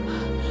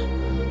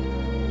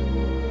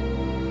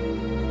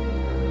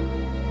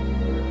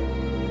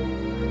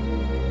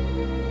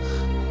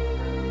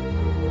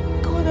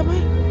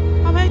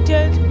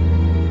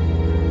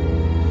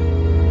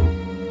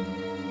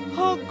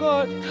 Oh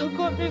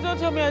God, please don't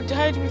tell me I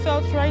died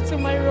without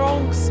righting my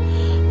wrongs.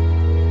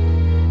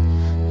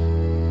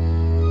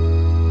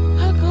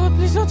 Oh God,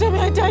 please don't tell me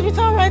I died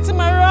without righting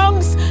my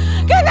wrongs.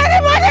 Can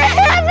anybody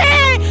hear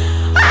me?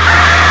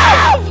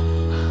 Help!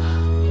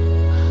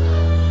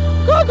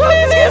 God,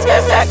 please give me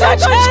a second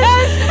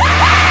chance.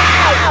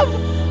 Help!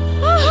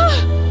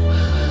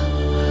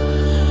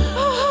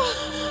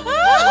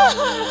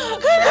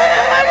 Can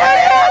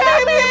anybody hear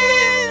me,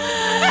 please?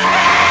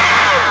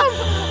 Help!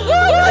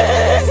 God,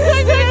 please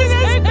give me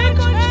a second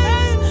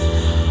chance.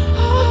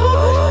 Oh,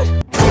 God.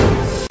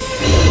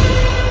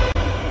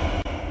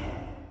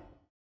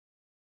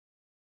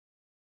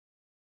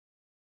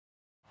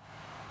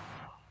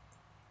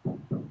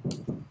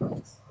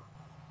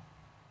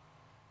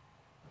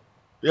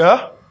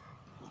 Yeah?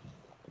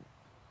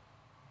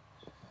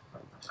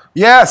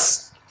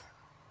 Yes!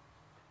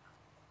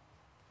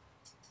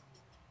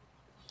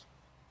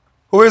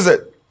 Who is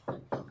it?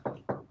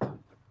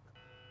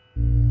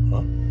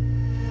 Huh?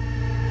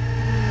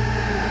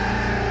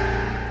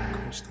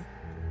 Crystal.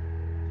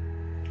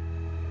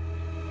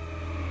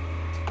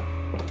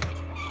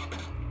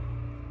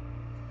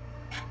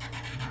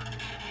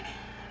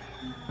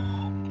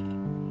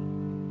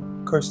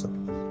 Crystal.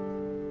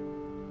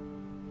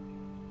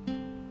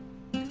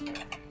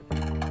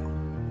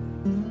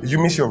 Did you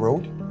miss your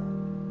road?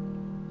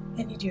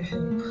 I need your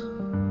help.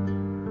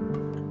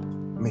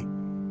 Me?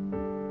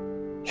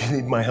 You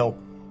need my help?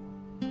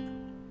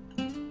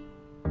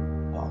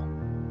 Wow.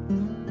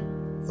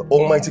 The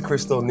almighty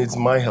Crystal needs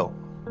my help.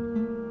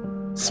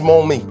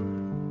 Small me.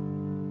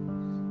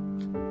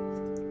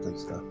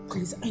 Please, go.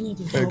 Please, I need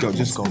your help. There you go,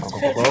 just go.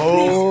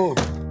 Go.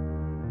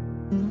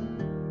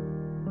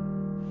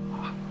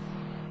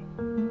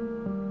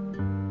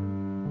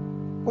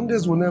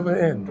 Wonders will never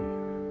end.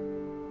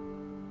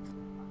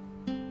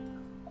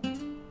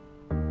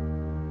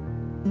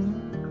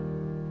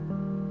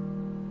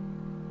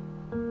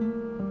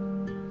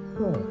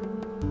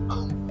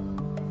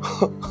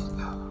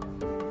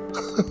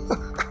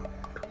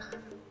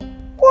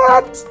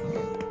 What?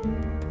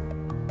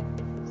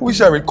 I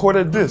wish I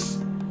recorded this.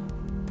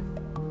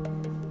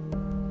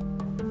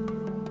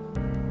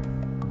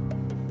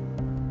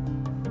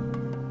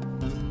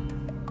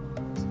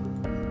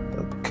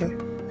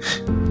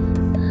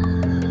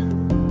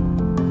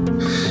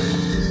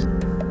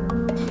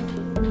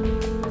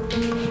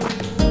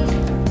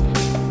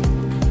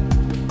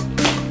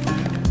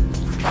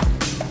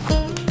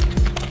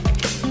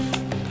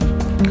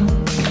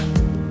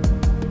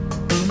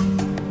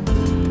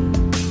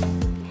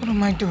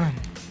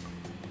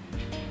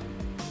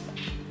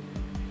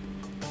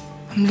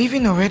 I'm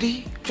leaving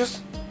already?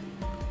 Just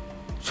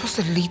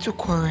a little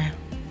quarrel.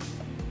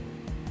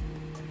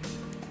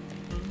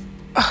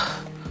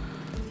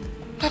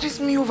 That is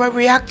me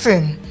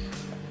overreacting.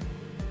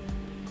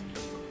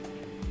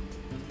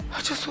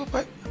 I just hope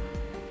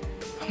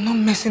I'm not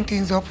messing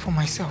things up for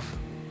myself.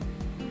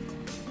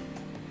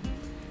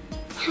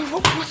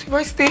 What if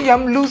I stay here?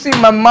 I'm losing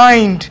my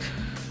mind.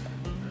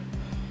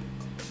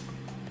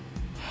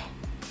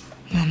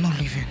 No, I'm not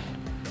leaving.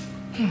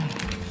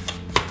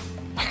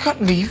 I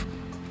can't leave.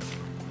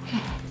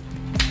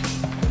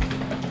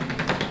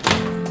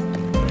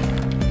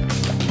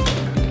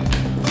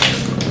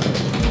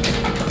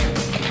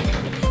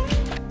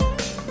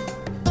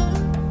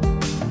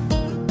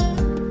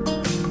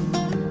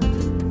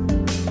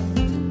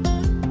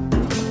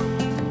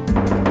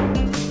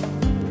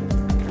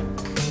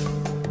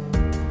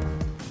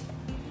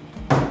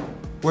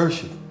 Where is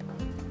she?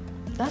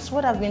 That's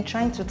what I've been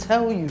trying to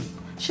tell you.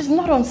 She's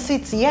not on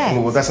seat yet.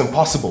 Well, that's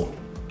impossible.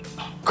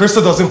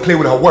 Crystal doesn't play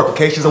with her work,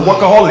 okay? She's a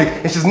workaholic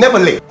and she's never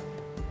late.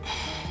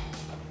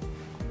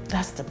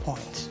 That's the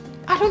point.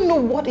 I don't know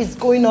what is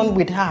going on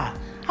with her.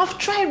 I've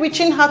tried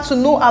reaching her to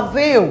no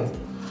avail.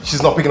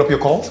 She's not picking up your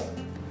calls?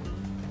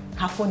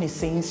 Her phone is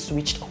saying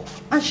switched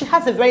off. And she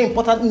has a very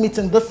important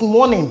meeting this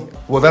morning.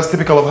 Well, that's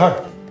typical of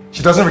her.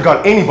 She doesn't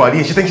regard anybody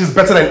and she thinks she's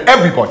better than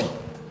everybody.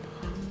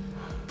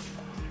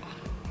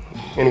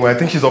 Anyway, I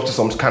think she's up to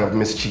some kind of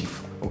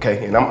mischief,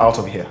 okay? And I'm out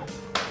of here.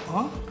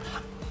 Huh?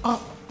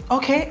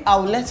 Okay,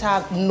 I'll let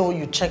her know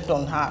you checked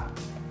on her.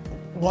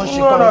 Once she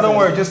No, comes don't in.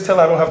 worry. Just tell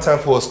her I don't have time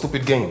for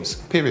stupid games.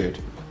 Period.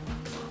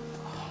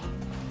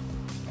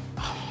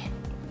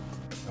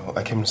 Oh,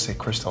 I came to say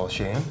Crystal, is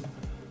she in?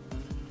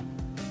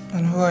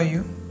 And who are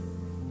you?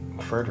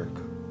 Frederick,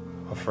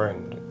 a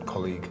friend,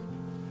 colleague.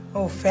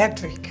 Oh,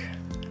 Frederick.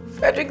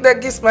 Frederick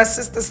that gives my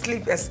sister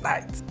sleepless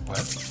nights.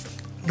 What?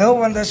 No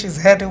wonder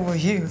she's head over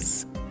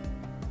heels.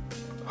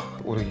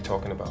 What are you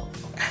talking about?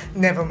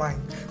 Never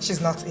mind. She's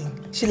not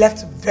in. She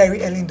left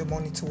very early in the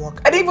morning to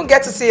work. I didn't even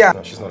get to see her.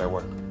 No, she's not at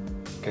work.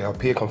 Okay, her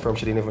PA confirmed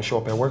she didn't even show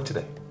up at work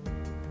today.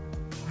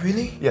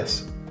 Really?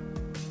 Yes.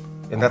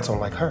 And that's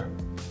unlike her.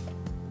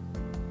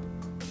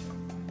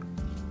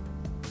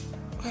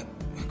 Where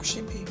could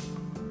she be?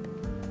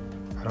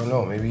 I don't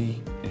know.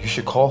 Maybe you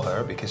should call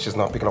her because she's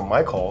not picking up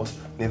my calls.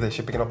 Neither is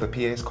she picking up the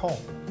PA's call.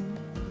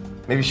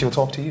 Maybe she'll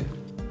talk to you.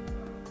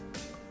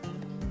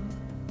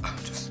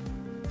 Just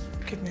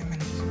give me a minute.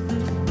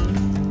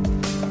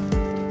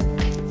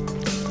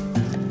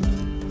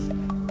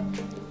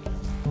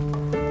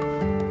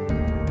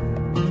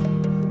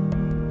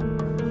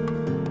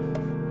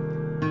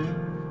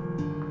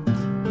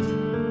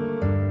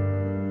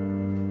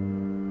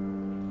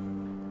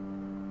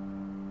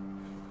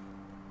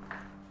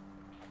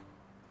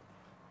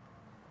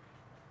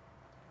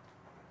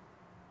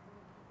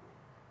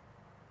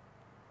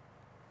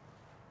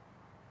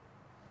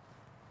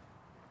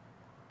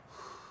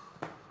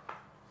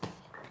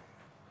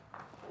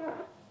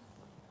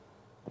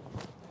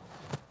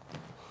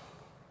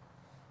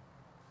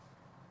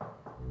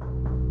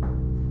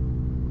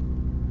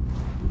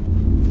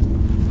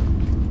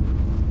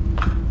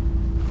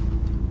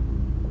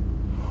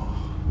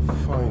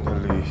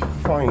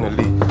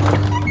 Finally.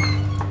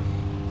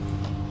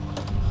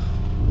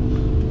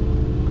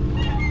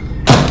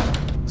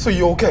 So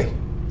you okay?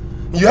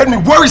 You had me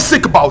very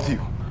sick about you.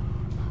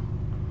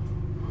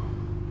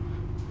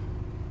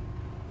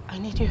 I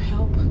need your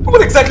help.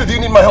 What exactly do you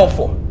need my help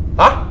for?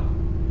 Huh?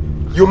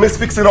 You miss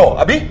fix it all,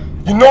 Abby?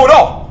 You know it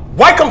all.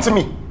 Why come to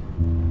me?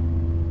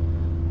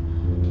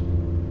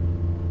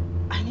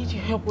 I need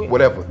your help with...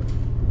 Whatever.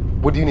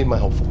 What do you need my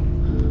help for?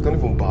 Don't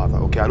even bother,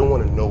 okay? I don't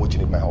want to know what you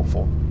need my help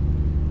for.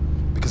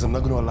 Because I'm not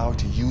going to allow you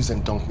to use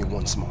and dunk me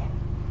once more.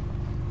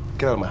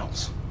 Get out of my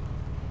house.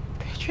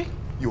 Patrick?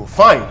 You're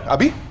fine,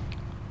 Abby.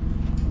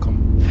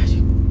 Come.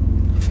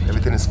 Patrick.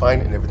 Everything is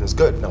fine and everything's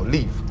good. Now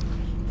leave.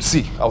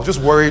 See, I was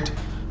just worried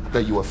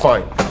that you were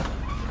fine.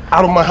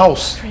 Out of my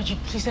house. Frederick,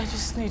 please, I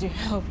just need your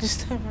help this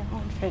time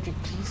around. Frederick,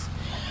 please.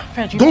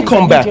 Frederick, Don't please,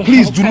 come back.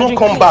 Please, help. do not Frederick,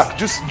 come please. back.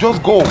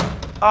 Just go.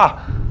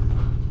 Ah.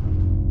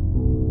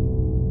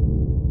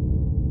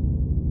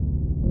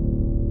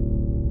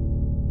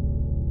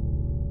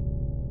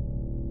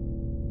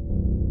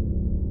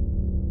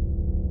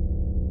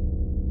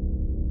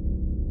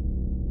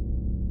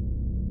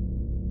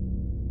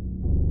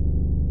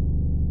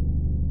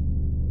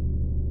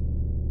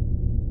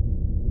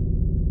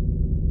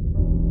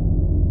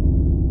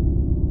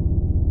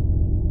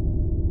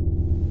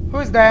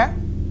 Who's there?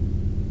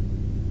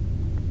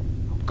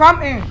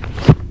 Come in.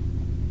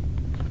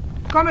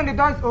 Come in, the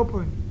door is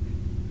open.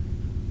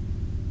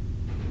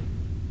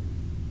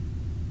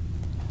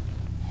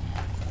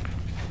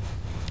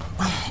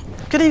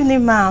 Good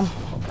evening, ma'am.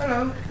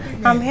 Hello.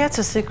 I'm here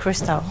to see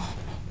Crystal.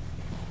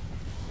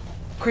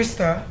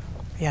 Krista?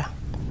 Yeah.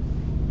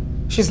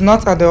 She's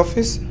not at the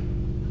office?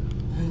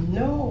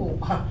 No.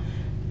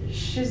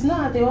 She's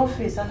not at the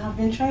office and I've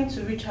been trying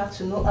to reach her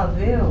to no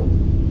avail.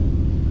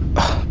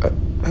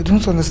 I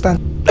don't understand.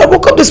 I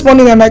woke up this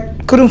morning and I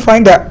couldn't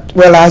find her.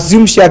 Well, I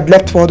assumed she had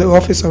left for the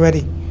office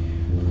already.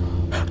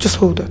 Just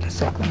hold on a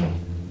sec. Let me...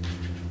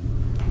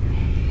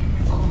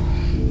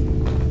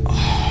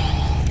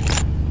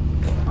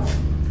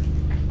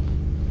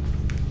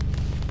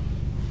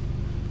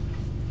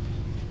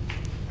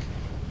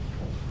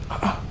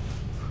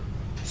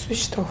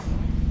 Switched off.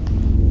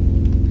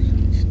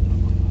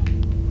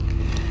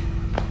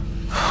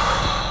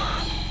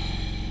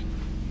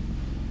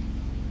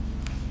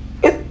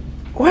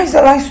 Why is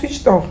the line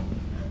switched off?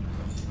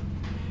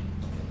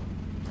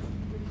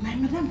 My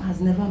madam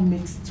has never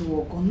mixed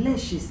work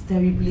unless she's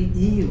terribly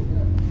ill.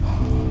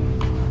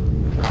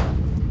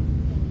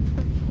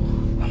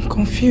 I'm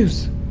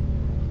confused.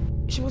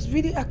 She was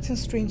really acting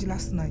strange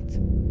last night.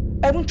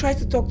 I even tried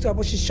to talk to her,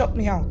 but she shut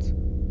me out.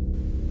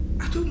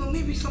 I don't know,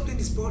 maybe something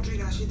is bothering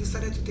her. She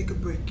decided to take a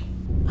break.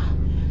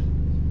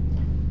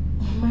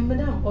 My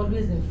madam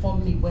always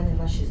informs me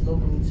whenever she's not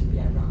going to be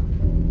around.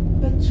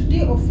 But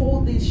today of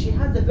all this, she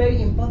had a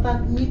very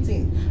important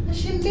meeting and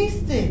she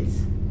missed it.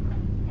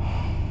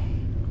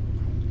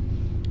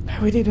 I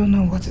really don't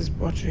know what is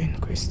bothering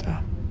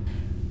Krista.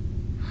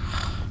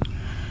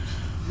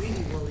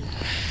 Really worried.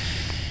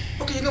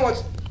 Okay, you know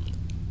what?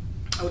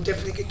 I will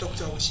definitely talk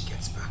to her when she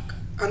gets back.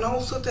 And I'll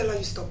also tell her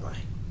you stop by.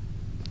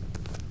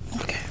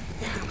 Okay.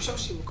 Yeah, I'm sure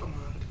she will come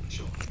around. I'm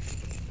sure.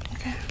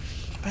 Okay.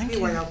 Thank you.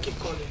 Meanwhile, I'll keep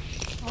calling.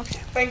 Okay.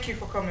 Thank you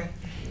for coming.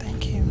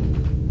 Thank you.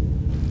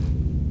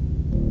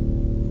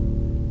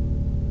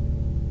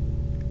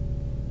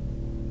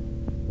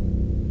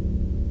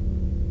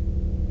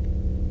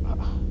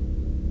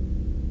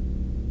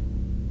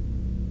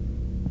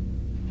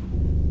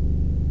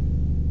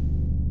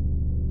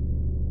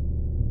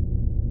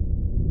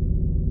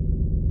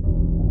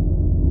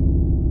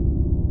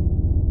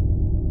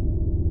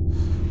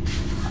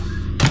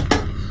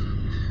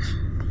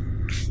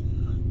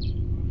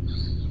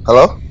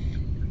 Hello?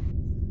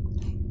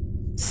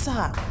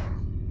 Sir,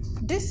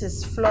 this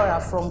is Flora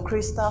from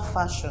Crystal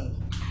Fashion.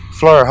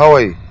 Flora, how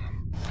are you?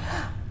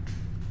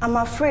 I'm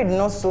afraid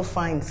not so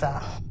fine, sir.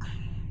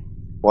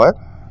 What?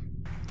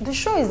 The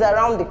show is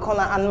around the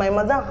corner and my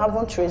madam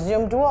haven't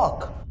resumed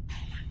work.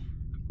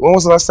 When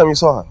was the last time you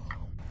saw her?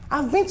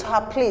 I've been to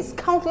her place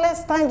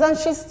countless times and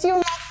she's still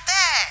not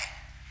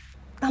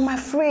there. I'm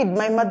afraid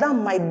my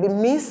madam might be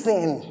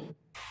missing.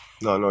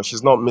 No,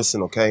 she's not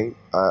missing, okay?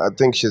 I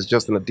think she's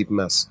just in a deep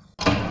mess.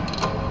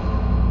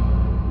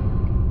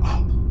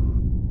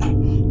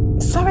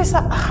 Sorry,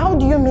 sir, how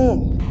do you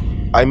mean?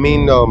 I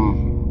mean,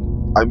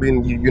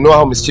 you know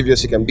how mischievous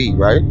she can be,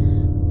 right?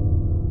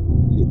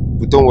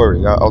 But don't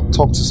worry, I'll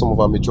talk to some of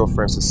our mutual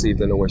friends to see if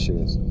they know where she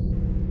is.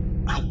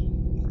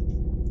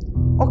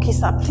 Okay,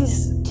 sir,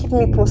 please keep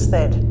me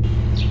posted.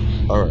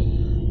 All right.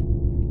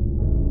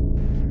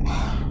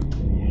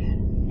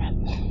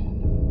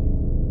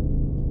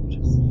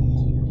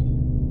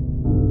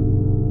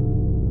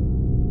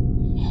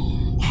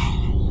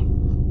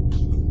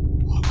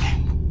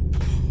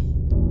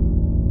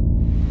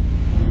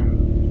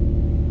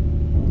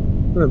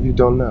 What have you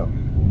done now?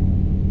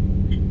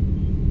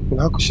 And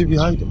how could she be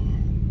hiding?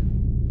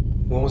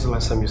 When was the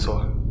last time you saw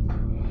her?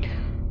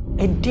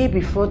 A day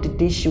before the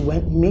day she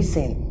went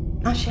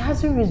missing. And she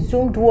hasn't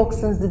resumed work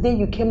since the day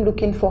you came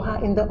looking for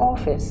her in the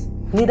office.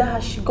 Neither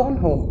has she gone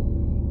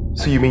home.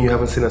 So you mean you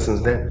haven't seen her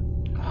since then?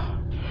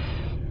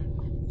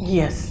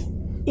 Yes.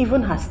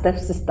 Even her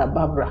stepsister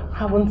Barbara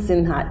haven't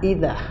seen her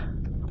either.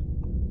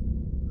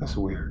 That's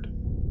weird.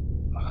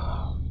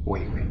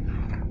 Wait.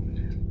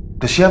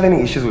 Does she have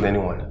any issues with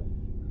anyone?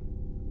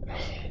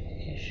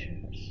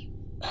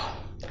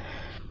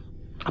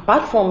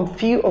 Apart from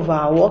few of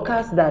our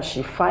workers that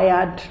she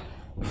fired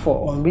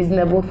for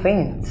unreasonable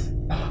things,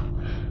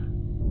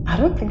 I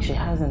don't think she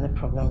has any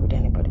problem with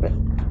anybody. But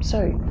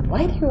sorry,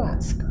 why do you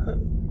ask?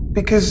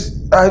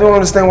 Because I don't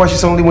understand why she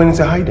suddenly went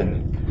into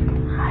hiding.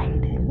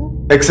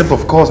 Hiding? Except,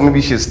 of course,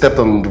 maybe she stepped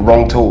on the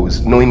wrong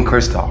toes, knowing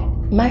Crystal.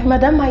 My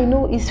madam I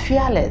know is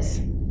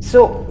fearless.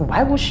 So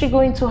why would she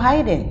go into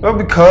hiding? Well,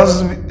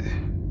 because...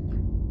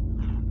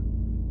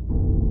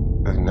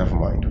 Never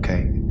mind,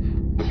 okay?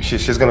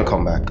 She's gonna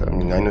come back. I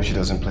mean, I know she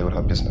doesn't play with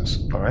her business,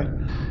 alright?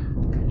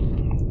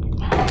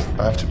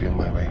 I have to be on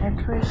my way. I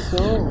pray so.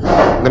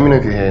 Let me know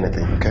if you hear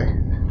anything, okay?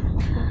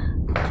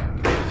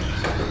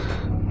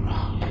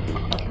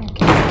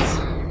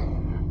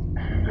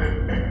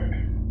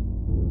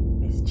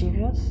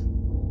 Mischievous?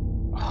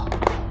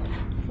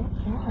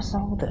 What was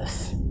all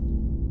this?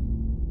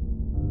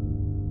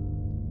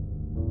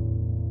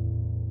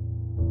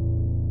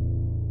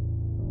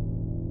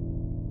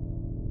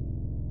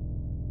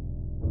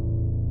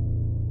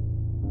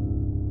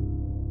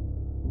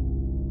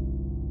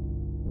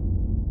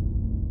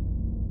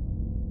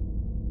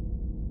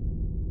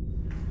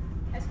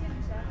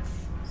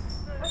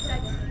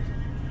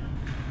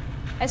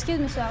 Excuse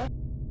me, sir.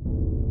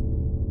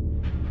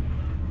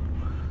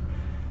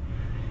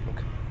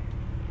 Okay.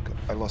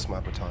 I lost my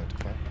appetite,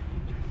 okay?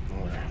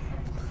 Don't worry.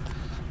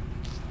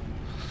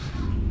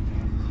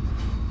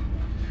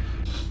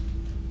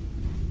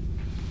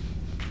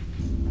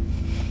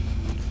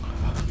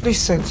 Please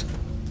sit.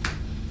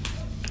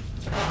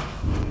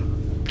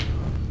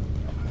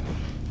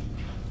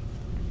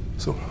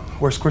 So,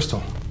 where's Crystal?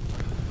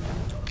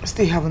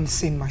 Still haven't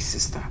seen my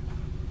sister.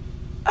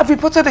 I've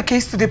reported the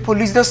case to the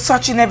police. They're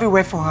searching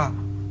everywhere for her.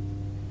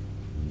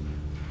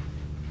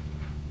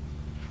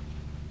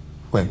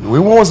 Wait,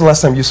 when was the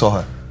last time you saw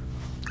her?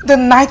 The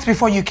night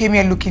before you came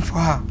here looking for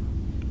her.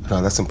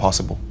 No, that's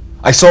impossible.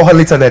 I saw her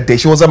later that day.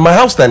 She was at my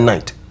house that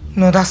night.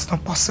 No, that's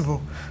not possible.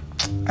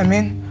 I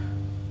mean,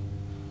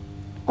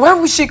 why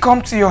would she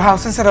come to your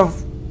house instead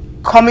of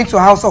coming to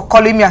her house or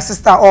calling me a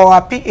sister or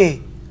a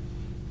PA?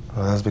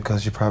 Well, that's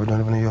because you probably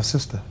don't even know your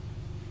sister.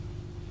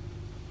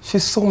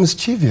 She's so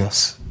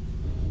mischievous.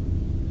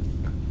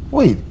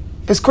 Wait,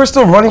 is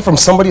Crystal running from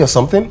somebody or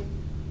something?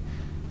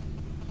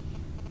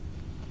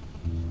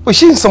 Wait,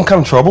 she in some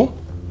kind of trouble?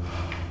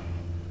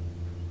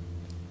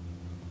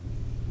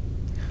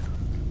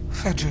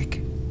 Frederick,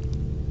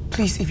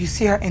 please, if you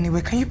see her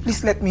anywhere, can you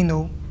please let me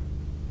know?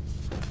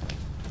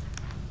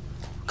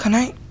 Can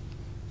I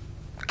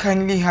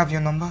kindly have your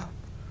number?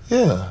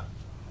 Yeah.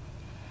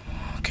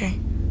 Okay.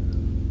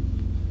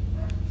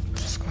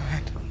 Just go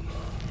ahead.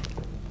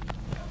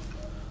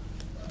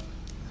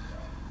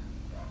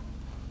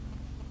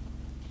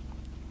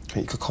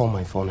 Okay, you could call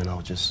my phone and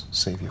I'll just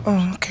save yours.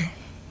 Oh, okay.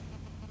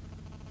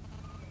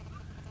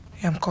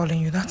 Yeah, I'm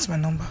calling you. That's my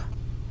number.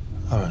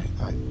 All right,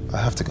 I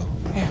have to go.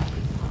 Yeah.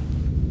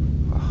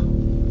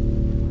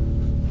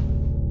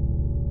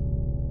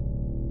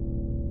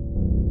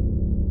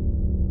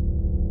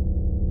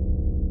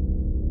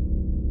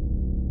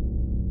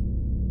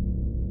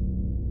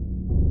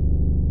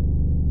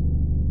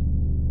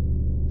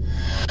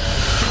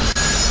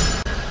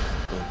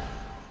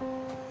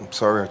 I'm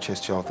sorry I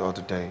chased you out the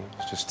other day. I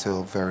was just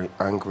still very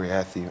angry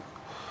at you.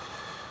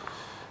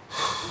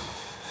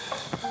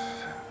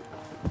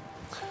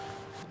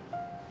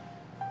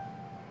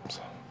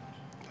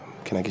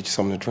 Can I get you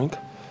something to drink?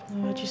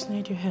 No, I just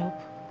need your help.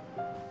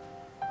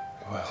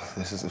 Well,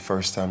 this is the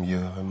first time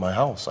you're in my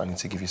house. I need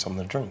to give you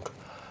something to drink.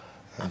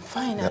 I'm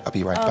fine. Yeah, I'll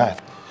be right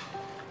back.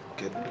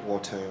 Get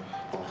water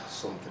or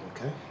something,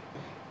 okay?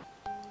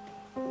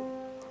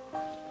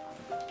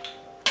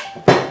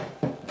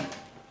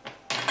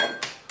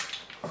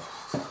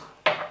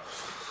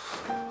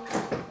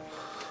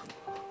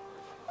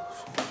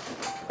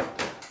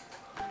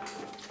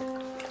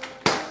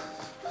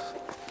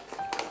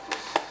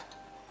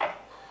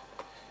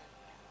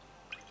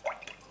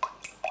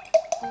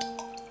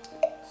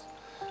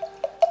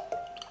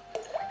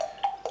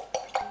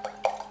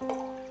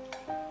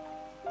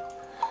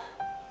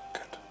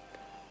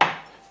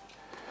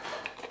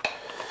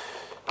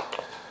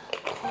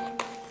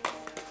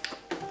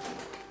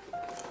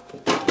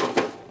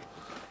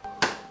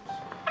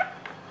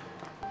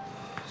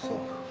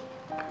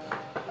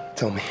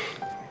 Tell me,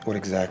 what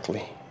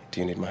exactly do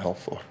you need my help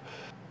for?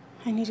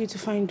 I need you to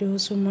find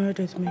those who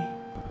murdered me.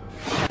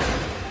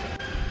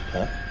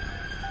 Huh?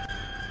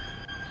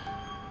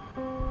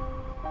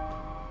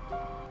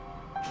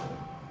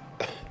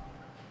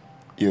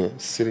 You're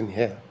sitting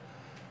here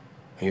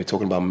and you're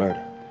talking about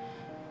murder.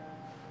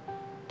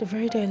 The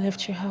very day I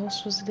left your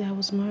house was the day I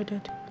was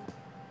murdered.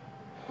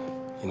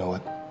 You know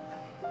what?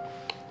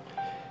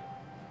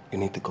 You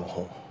need to go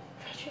home.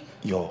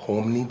 Your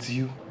home needs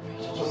you.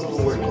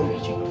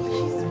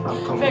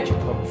 I'm coming.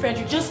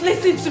 Frederick, just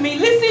listen to me.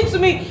 Listen to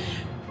me.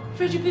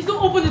 Frederick, please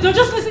don't open the door.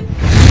 Just listen.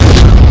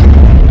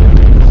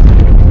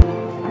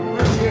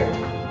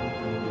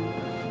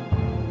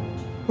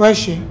 Where is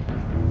she?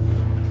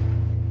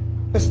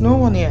 There's no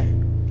one here.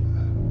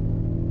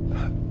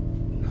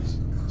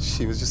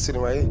 She was just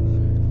sitting right here.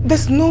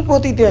 There's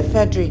nobody there,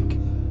 Frederick.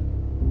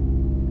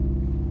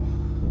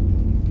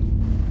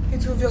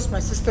 It's obvious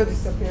my sister's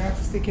disappearance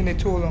is taking a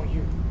toll on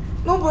you.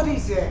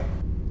 Nobody's here.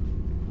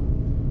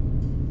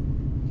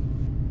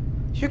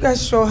 You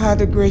guys sure had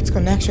a great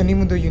connection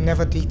even though you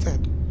never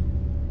dated.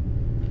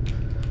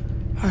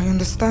 I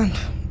understand.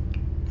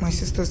 My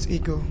sister's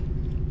ego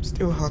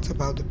still hurt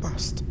about the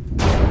past.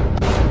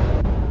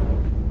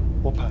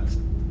 What past?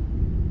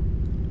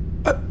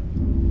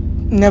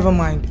 Never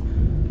mind.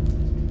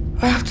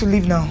 I have to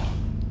leave now.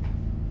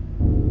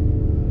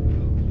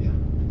 Yeah.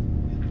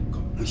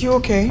 Are you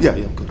okay? Yeah,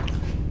 I'm good.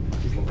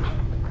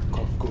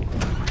 Come, go.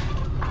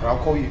 I'll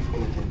call you if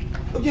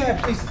anything.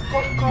 Yeah, please,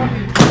 call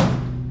me.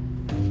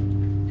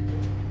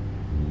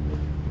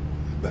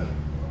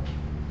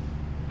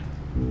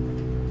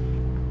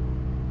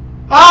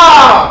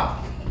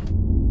 Ah!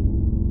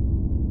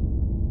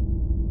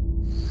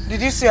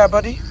 Did you see her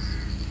body?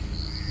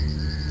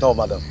 No,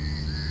 madam.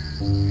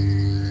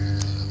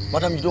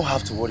 Madam, you don't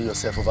have to worry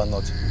yourself over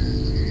nothing.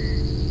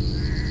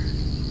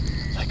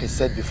 Like I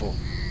said before,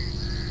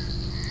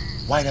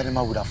 white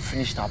animal would have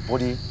finished her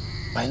body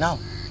by now.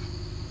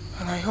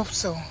 And I hope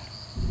so.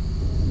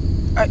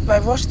 I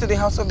rushed to the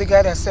house of the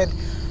guy that said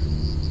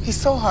he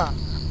saw her.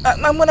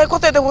 And when I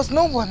got there, there was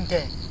no one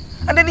there.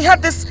 And then he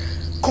had this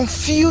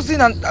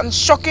confusing and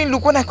shocking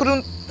look when I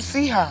couldn't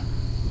see her.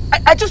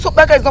 I just hope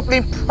that guy is not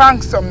playing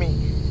pranks on me.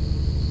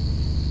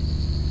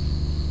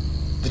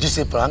 Did you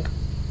say prank?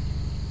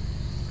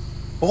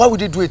 But why would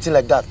he do a thing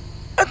like that?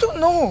 I don't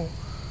know.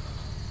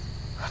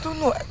 I don't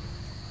know.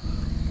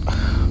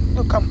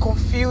 Look, I'm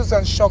confused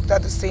and shocked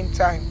at the same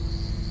time.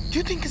 Do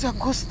you think it's a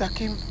ghost that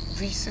came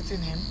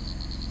visiting him?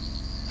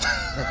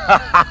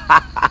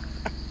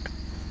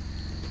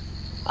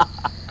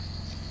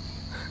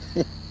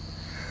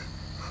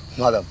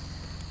 Madam,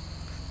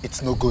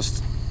 it's no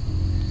ghost.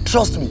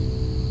 Trust me,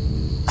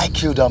 I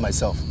killed her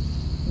myself.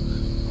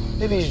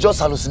 Maybe he's just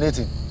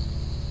hallucinating.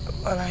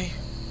 Well, I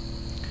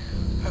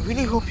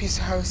really hope he's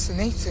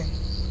hallucinating.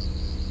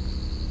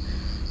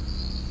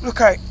 Look,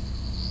 I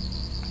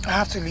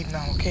have to leave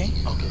now, okay?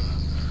 Okay.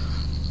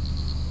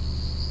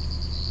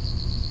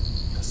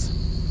 Yes.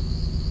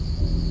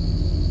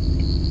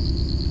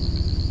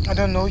 I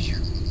don't know you.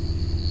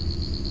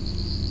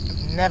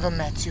 I've never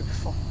met you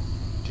before.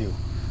 Deal.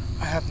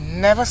 I have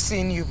never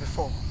seen you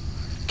before.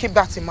 Keep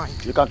that in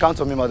mind. You can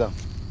count on me, madam.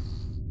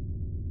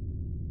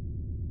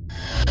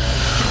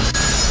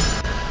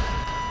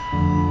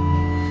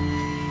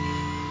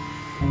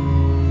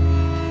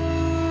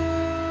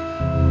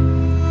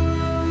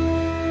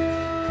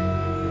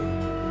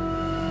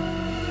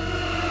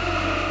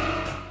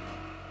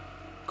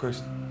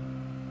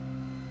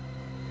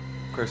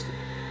 Kirsty.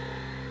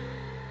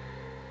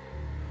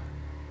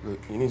 Look,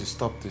 you need to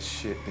stop this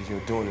shit that you're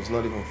doing. It's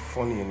not even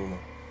funny anymore.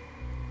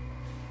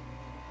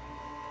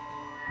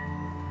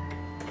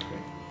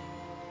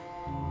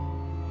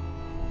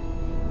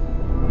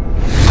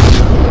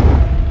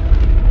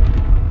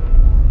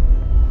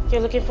 You're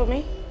looking for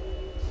me?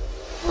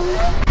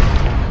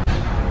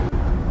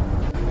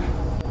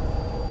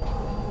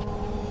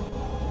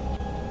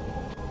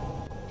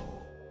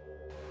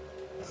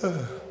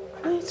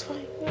 No, it's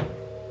fine. Yeah.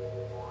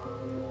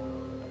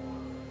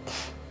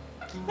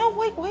 No,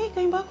 wait, why are you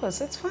going backwards?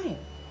 It's fine.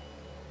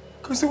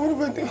 Krista, what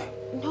have I done?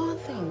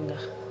 Nothing.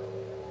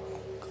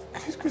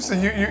 Krista,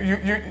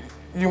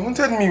 you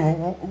wanted me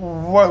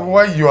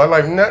while you're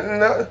alive.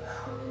 Now,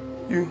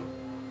 you...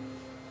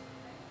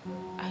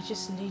 I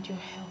just need your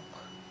help.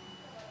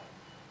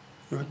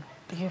 You're...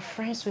 You're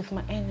friends with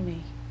my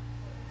enemy.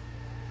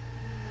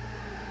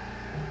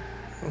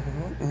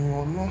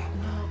 No. No.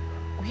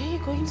 Where are you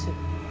going to?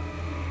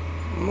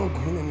 I'm not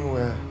going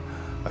anywhere.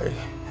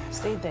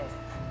 Stay there.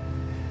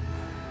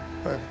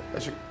 I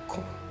should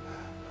go.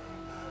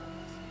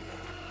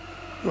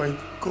 Where I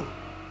go?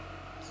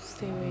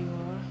 Stay where you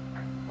are.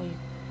 Or you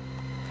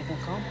can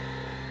come.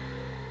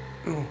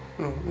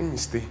 No, let me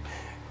stay.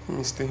 Let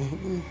me stay.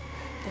 Then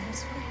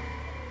it's fine.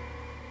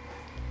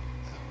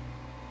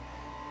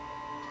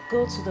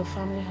 Go to the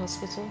family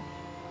hospital.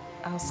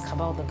 Ask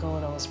about the girl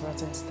that was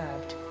brought and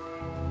stabbed.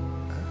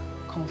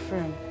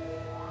 Confirm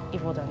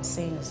if what I'm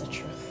saying is the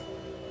truth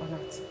or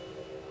not.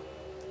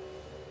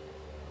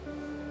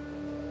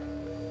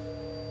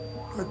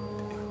 But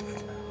you're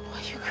dead. Why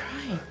are you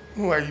crying?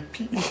 No, I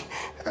pee.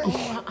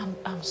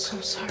 I'm so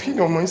sorry. I peed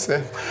on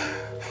myself.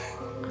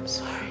 I'm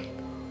sorry.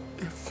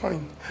 You're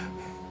fine.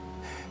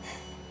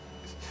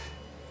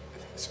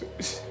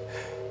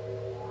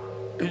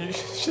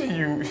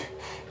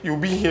 You'll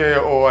be here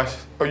or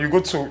you go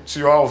to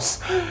your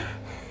house.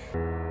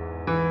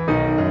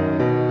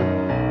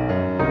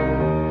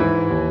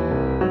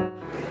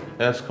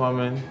 Yes, come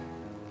in.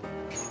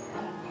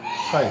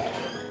 Hi.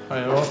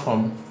 Hi,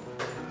 welcome.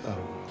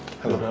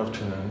 Hello. Good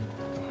afternoon.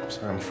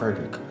 Sorry, I'm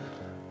Frederick.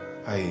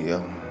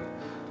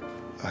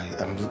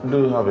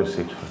 Do have a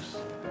seat first.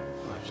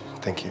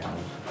 Thank you.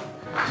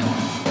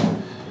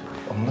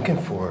 I'm looking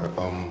for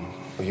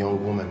a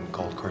young woman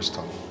called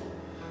Kirsten.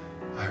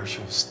 I heard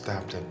she was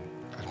stabbed and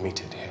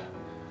admitted here.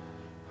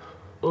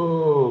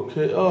 Oh,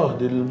 okay. Oh,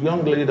 the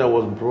young lady that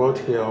was brought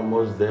here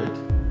almost dead.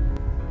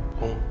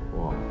 Oh.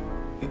 Wow.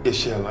 Is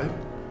she alive?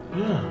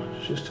 Yeah,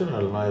 she's still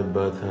alive,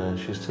 but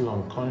she's still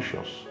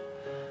unconscious.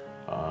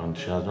 And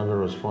she has not been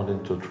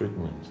responding to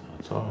treatment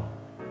at all.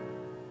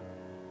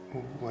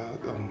 Well,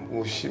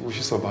 will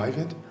she survive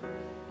it?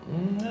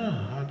 Yeah,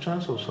 her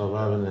chance of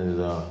surviving is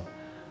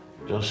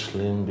just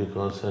slim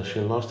because she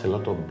lost a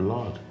lot of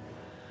blood.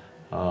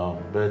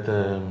 But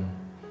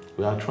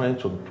we are trying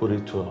to put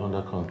it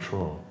under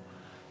control.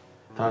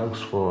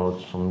 Thanks for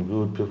some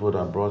good people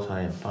that brought her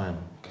in time.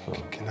 So.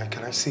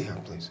 Can I see her,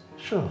 please?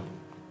 Sure.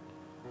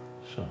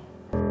 Sure.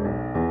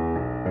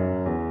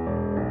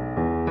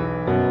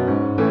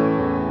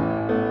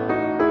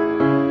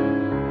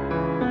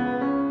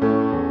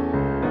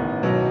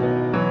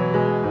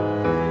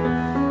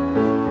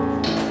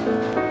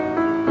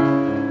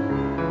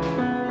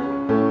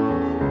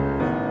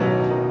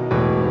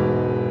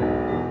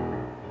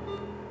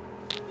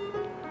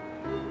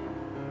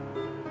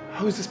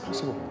 How is this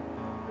possible?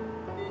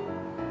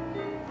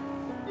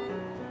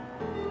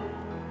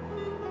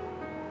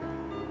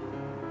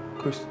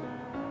 Chris.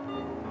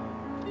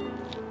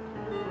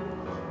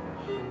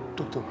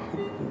 Doctor,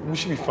 will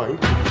she be fine?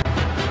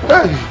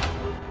 Hey!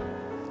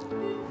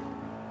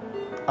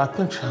 I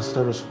think she has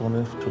started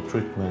responding to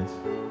treatment.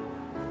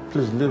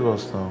 Please leave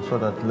us now so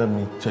that let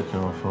me take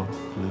care of her,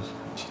 please.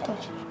 She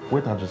touched.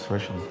 Wait at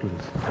discretion,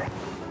 please.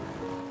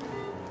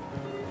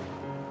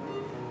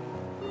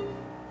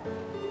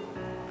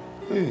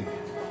 Hey.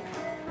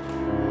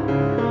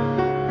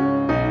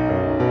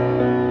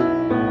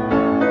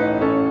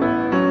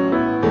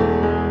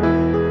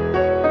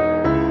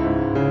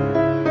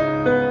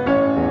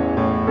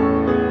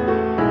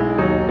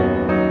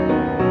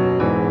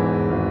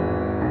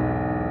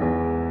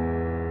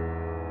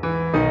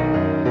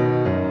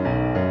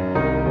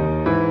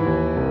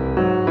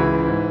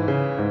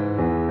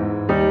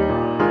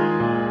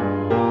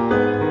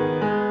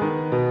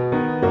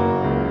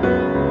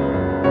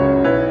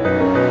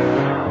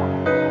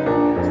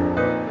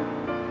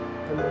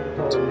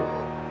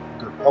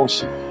 Good. How is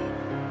she?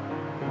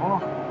 Oh,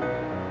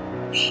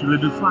 she'll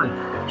be fine.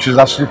 She's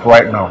asleep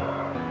right now.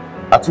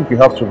 I think you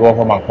have to go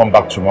home and come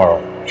back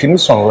tomorrow. She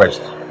needs some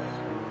rest.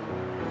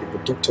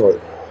 But doctor,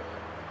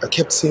 I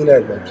kept seeing her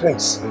at my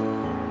place,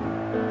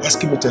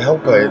 asking me to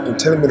help her and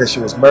telling me that she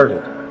was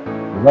murdered.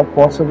 Is that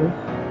possible?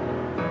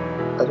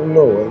 I don't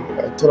know.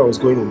 I thought I was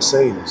going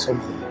insane or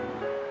something.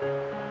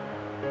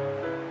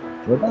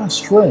 Well, that's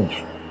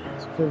strange.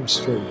 It's very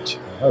strange.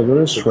 That's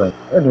very strange.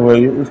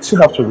 Anyway, you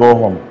still have to go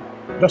home.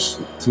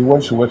 Just see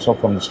when she wakes up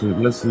from the sleep.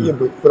 Let's see. Yeah,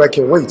 but I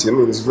can wait. I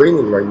mean, it's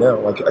raining right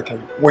now. I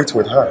can wait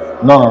with her.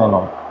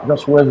 No.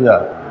 Just wait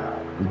here.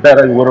 It's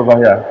better you wait over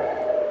here.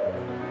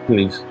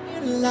 Please.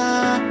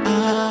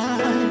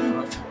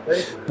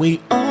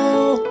 We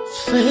all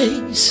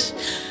face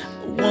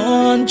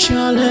one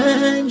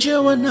challenge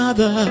or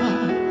another.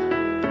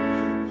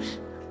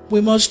 We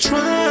must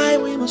try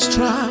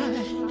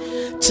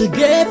to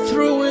get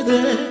through with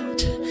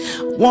it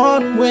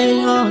one way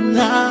or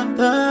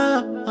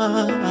another.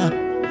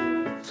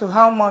 So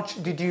how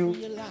much did you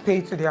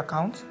pay to the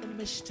account?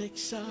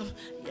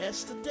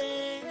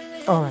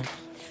 Alright.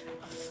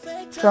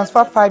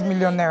 Transfer 5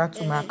 million naira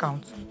to my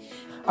account.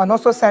 And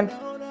also send...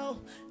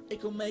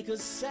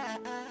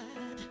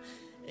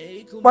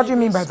 What do you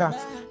mean by that?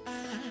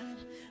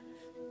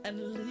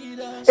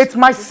 It's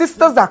my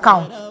sister's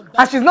account.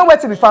 And she's nowhere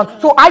to be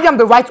found. So I am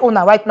the right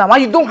owner right now.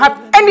 And you don't have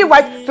any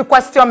right to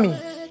question me.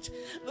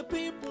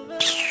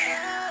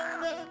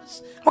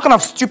 What kind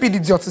of stupid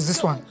idiot is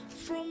this one?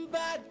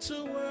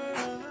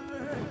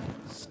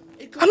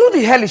 I know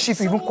the hell is she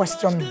to even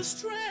question me.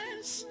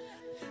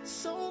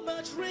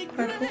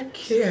 But who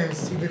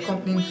cares if the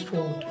company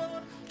folds?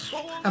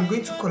 I'm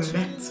going to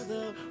collect,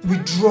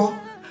 withdraw,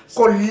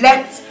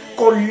 collect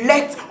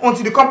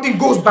until the company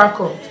goes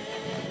bankrupt.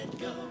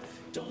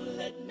 Don't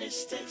let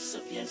mistakes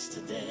of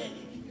yesterday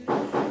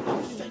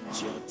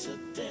affect your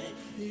today.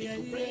 It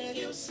will bring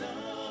you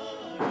sorrow.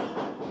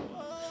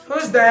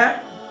 Who's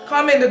there?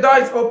 Come in, the door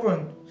is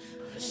open.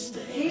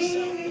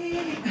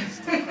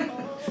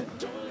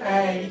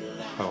 Hi.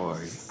 How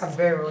are you? I'm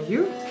very well.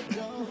 You?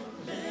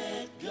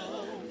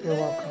 You're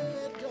welcome.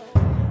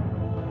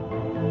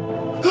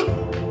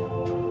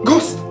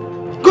 Ghost!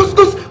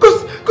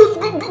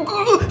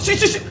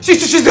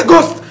 She's a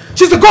ghost!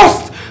 She's a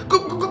ghost!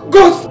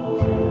 Ghost!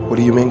 What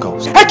do you mean,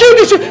 ghost? I killed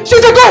you!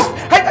 She's a ghost!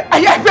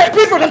 I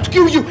pray for them to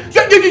kill you!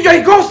 You're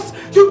a ghost!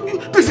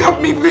 Please help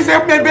me! Please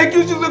help me! I beg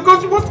you! She's a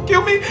ghost! She wants to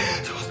kill me!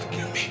 She wants to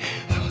kill me!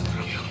 She wants to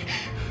kill me!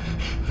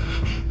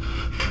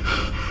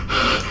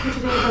 What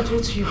did I ever do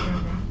to you, Barbara?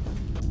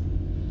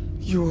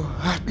 You are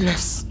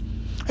heartless.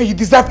 And you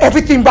deserve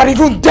everything but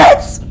even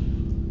death!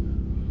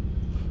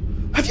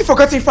 Have you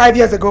forgotten 5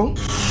 years ago?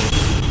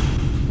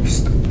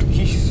 Stop,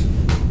 please.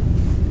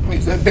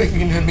 Please, I beg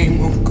you in the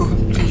name of God,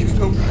 please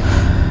don't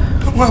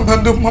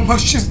abandon Mama.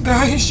 She's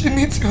dying. She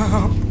needs your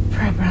help.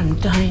 Barbara, I'm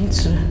dying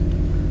too.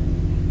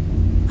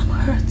 I'm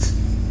hurt.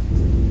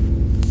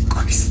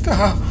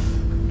 Krista,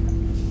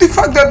 the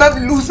fact that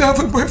that loser of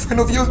a boyfriend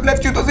of yours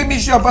left you doesn't mean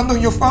she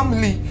abandoned your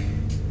family.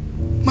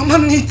 Mama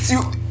needs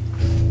you.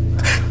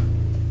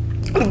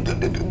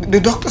 The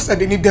doctor said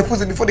they need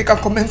deposit before they can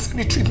commence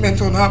any treatment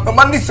on her.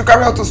 Mama needs to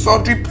carry out a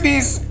surgery.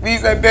 Please,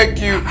 I beg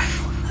you.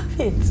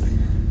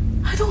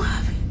 I don't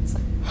have it.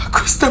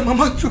 Krista,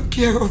 Mama took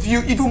care of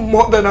you even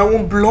more than her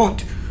own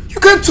blood. You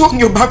can't turn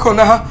your back on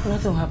her.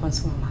 Nothing will happen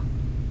to Mama.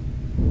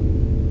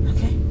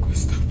 Okay?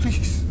 Krista,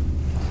 please.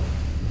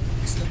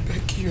 Please, I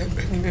beg you. I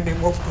beg in the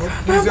name of God.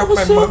 Please help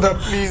my mother,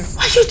 please.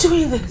 Why are you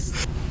doing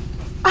this?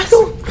 I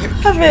don't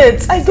have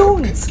it. I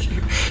don't.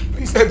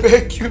 Please, I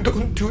beg you,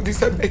 don't do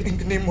this. I beg in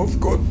the name of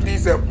God.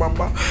 Please help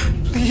Mama.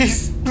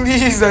 Please,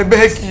 I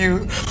beg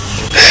you.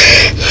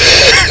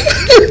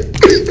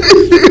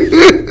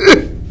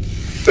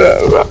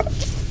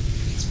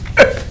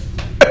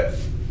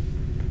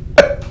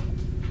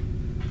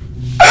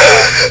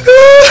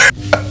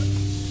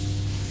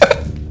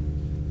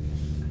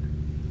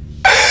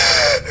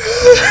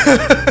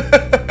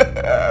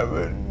 I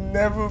will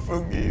never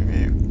forgive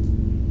you.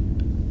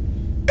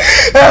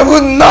 I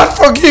will not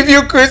forgive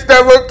you,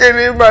 Krista, for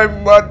killing my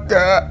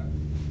mother.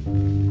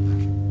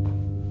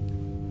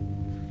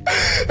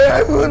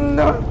 I will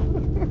not.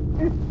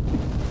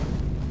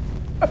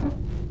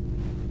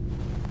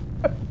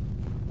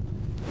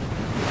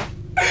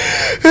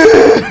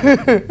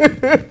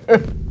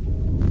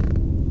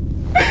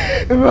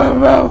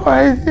 Mama,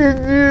 why did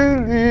you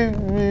leave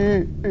me?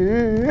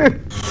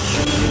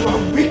 You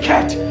are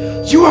wicked.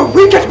 You are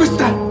wicked,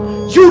 Krista.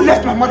 You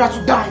left my mother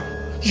to die.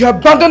 You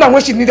abandoned her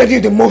when she needed you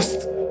the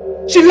most.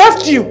 She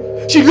left you.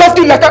 She loved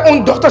you like her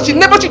own daughter. She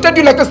never treated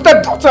you like a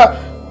stepdaughter.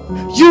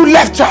 You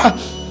left her.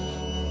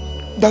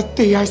 That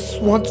day I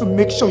swore to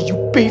make sure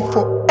you pay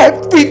for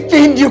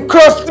everything you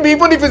cost me,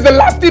 even if it's the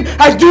last thing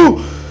I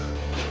do.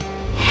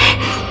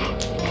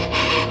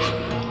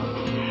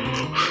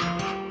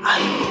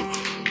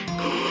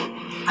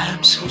 I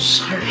am so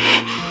sorry.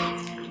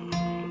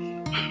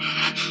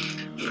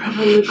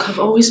 Probably, look, I've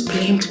always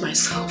blamed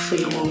myself for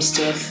your mom's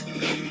death.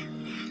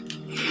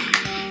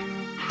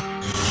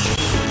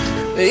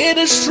 It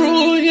is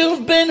true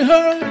you've been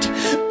hurt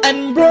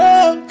and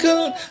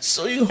broken,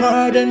 so you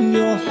harden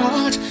your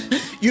heart.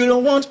 You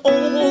don't want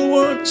all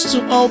words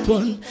to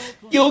open.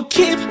 You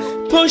keep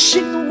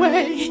pushing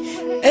away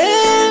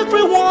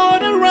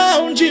everyone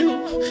around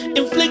you,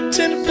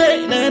 inflicting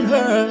pain and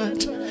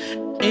hurt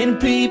in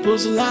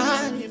people's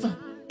lives.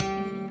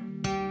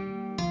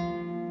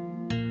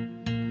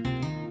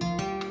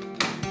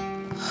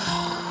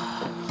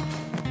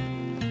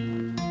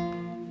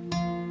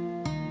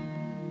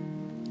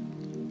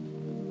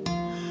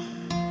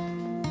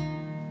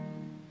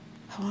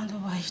 I wonder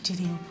why did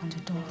he open the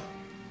door?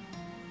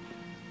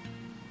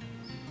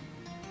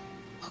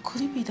 Or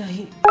could it be that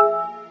he...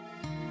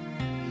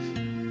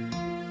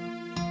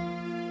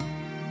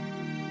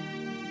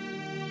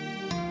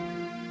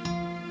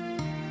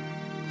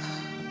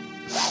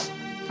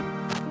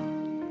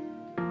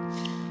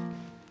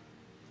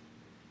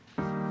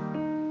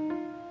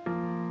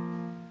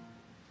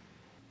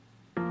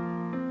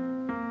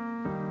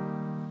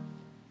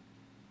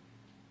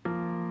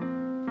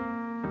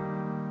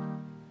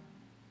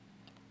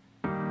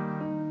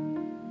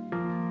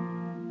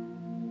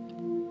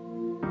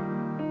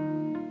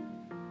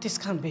 This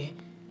can't be.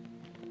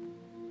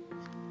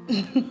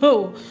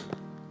 No.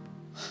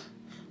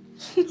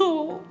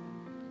 No.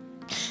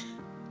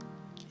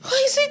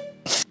 Why is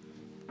it?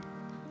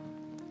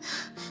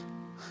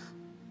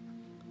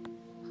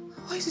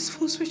 Why is his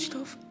phone switched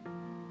off?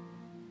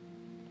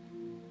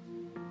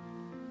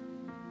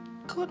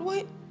 God,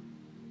 why?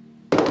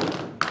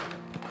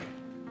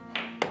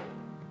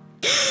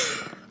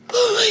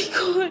 Oh my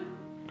God.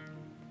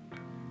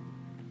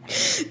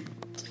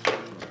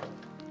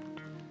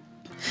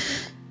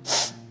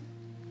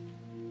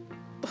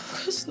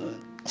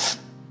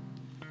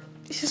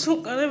 This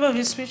phone can never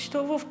be switched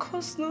off, of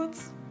course not.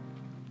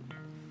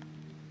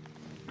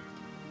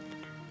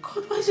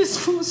 God, why is this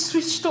phone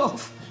switched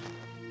off?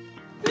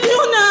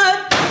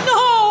 Leonard,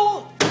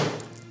 no!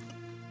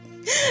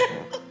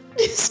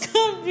 This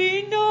can't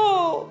be,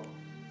 no!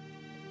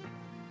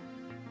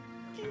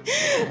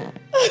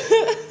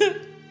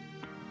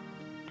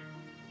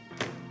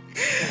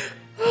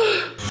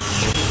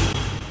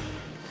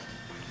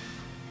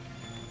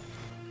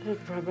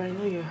 Look, Barbara, I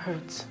know you're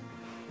hurt.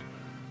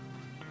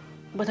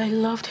 But I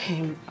loved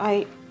him.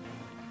 I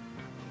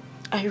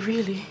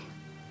really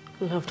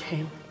loved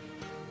him.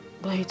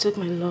 But he took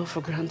my love for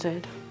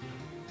granted,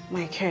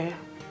 my care,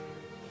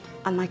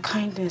 and my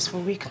kindness for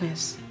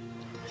weakness.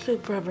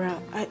 Look,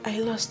 Barbara, I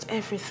lost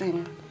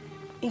everything,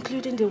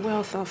 including the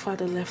wealth our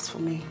father left for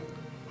me.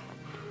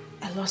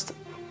 I lost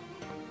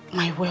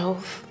my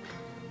wealth,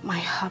 my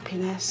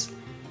happiness,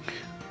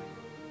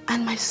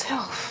 and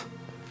myself.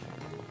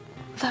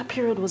 That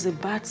period was a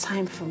bad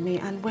time for me,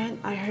 and when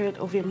I heard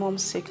of your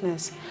mom's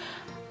sickness,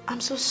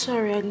 I'm so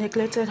sorry I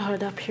neglected her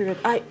that period.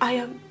 I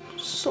am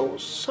so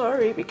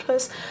sorry,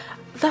 because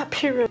that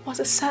period was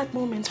a sad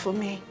moment for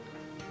me.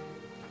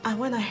 And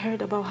when I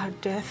heard about her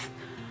death,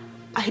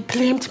 I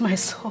blamed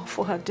myself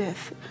for her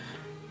death.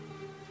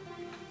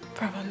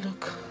 Barbara,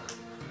 look.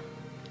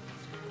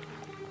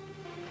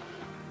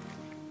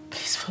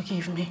 Please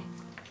forgive me.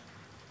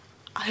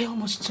 I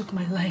almost took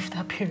my life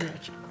that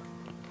period.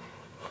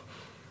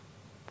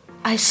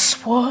 I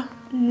swore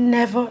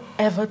never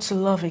ever to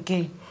love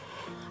again.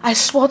 I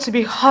swore to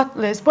be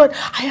heartless, but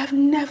I have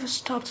never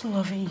stopped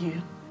loving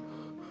you.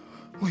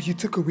 Well, you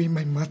took away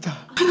my mother.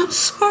 I'm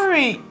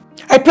sorry.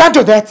 I planned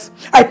your death.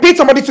 I paid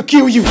somebody to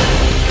kill you.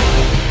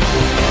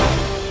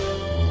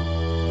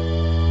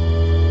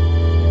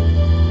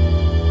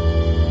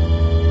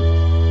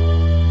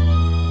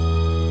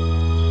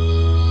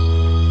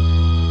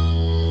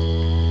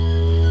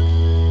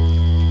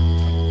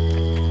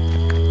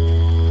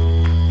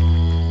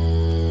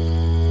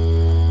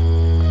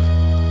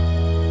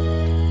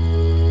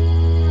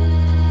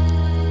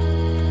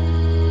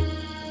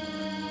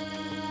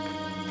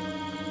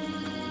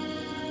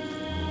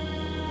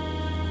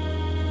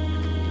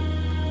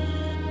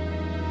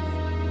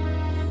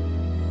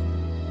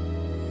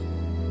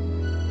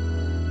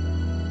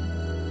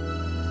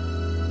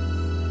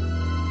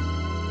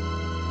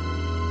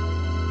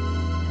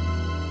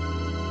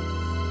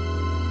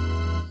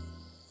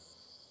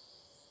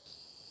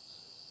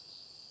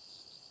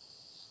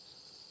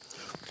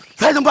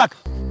 Slide them back!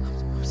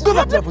 Go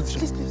back to your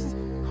position.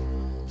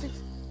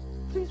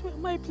 Please, where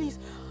am I? Please,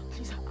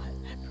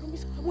 I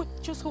promise I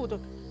won't. Just hold on,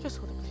 please.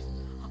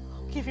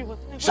 I'll give you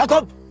whatever. Shut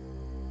up!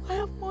 I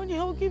have money,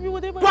 I'll give you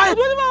whatever. Quiet!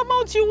 Whatever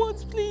amount you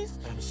want, please.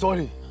 I'm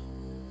sorry.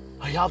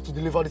 I have to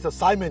deliver this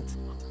assignment.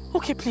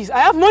 Okay, please, I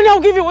have money, I'll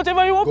give you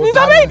whatever you want, Go please.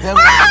 down I with them.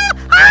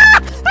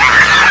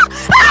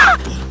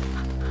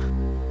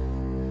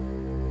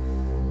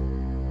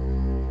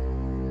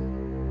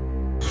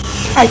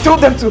 I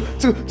told them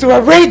to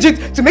arrange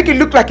it, to make it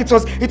look like it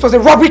was a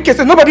robbery case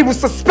and nobody would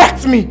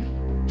suspect me.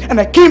 And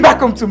I came back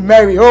home to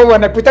marry. Oh,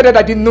 and I pretended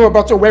I didn't know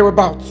about your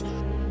whereabouts.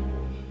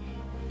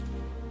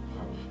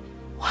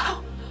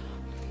 Wow.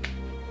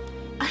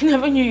 I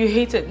never knew you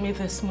hated me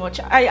this much.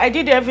 I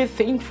did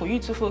everything for you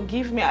to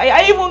forgive me.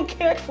 I even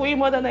cared for you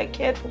more than I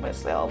cared for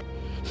myself.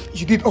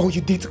 You did all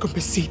you did to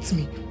compensate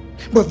me.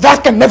 But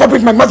that can never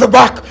bring my mother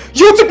back.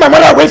 You took my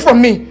mother away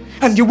from me.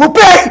 And you will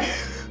pay.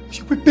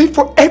 You will pay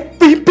for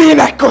every pain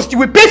I caused. You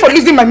will pay for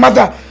losing my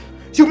mother.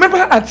 You remember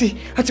Auntie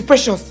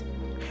Precious?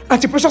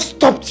 Auntie Precious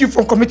stopped you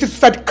from committing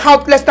suicide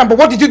countless times. But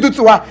what did you do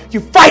to her?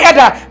 You fired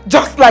her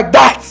just like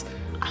that.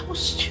 I was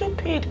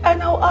stupid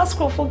and I'll ask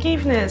for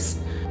forgiveness.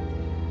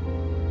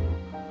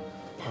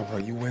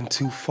 Barbara, you went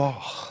too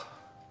far.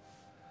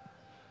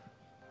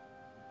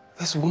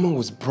 This woman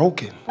was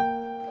broken.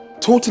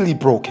 Totally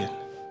broken.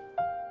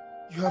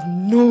 You have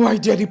no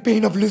idea the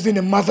pain of losing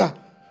a mother.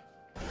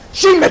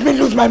 She made me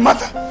lose my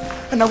mother,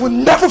 and I will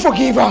never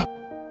forgive her.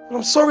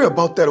 I'm sorry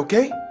about that,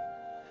 okay?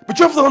 But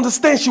you have to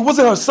understand she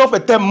wasn't herself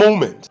at that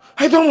moment.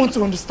 I don't want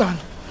to understand,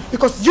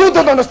 because you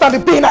don't understand the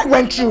pain I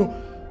went through.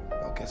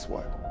 Well, guess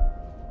what?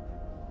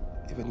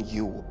 Even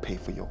you will pay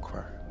for your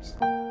crimes.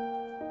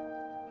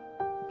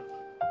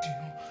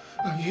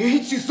 I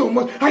hate you so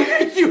much. I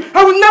hate you.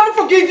 I will never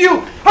forgive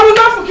you. I will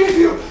never forgive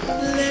you.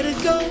 Let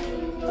it go,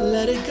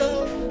 let it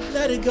go,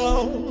 let it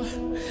go.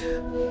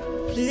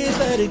 Please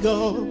let it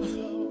go.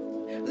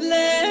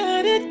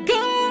 Let it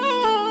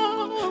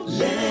go.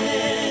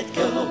 Let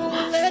go.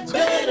 Let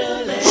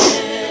better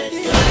let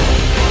go.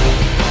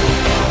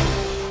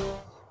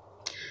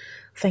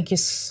 Thank you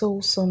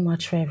so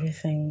much for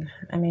everything.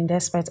 I mean,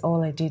 despite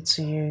all I did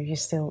to you, you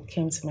still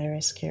came to my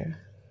rescue.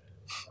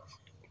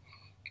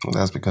 Well,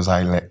 that's because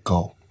I let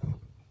go.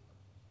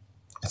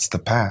 It's the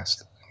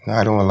past.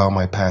 I don't allow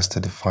my past to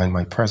define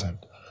my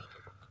present.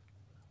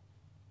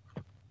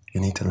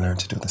 You need to learn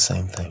to do the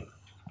same thing.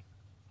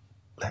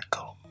 Let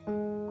go.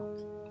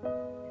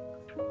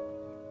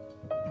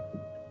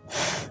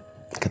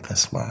 Look at that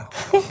smile.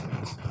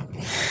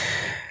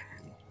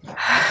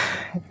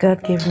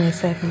 God gave me a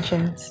second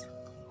chance.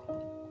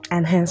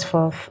 And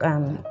henceforth,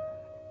 I'm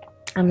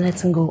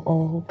letting go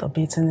all the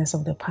bitterness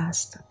of the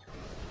past.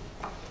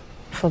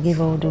 Forgive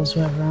all those who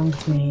have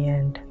wronged me,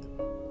 and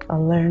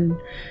I'll learn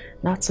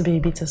not to be a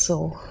bitter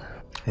soul.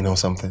 You know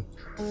something?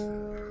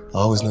 I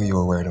always knew you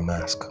were wearing a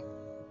mask.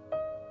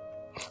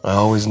 I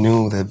always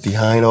knew that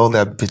behind all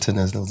that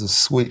bitterness, there was a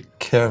sweet,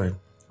 caring,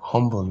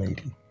 humble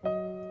lady.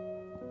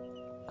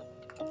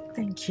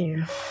 Thank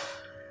you.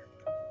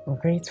 I'm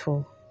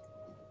grateful.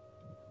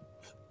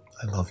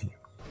 I love you.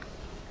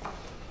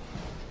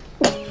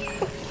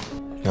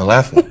 You're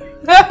laughing.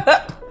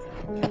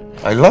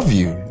 I love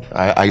you.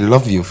 I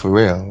love you for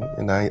real.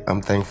 And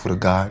I'm thankful to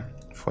God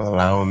for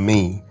allowing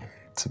me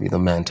to be the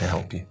man to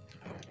help you.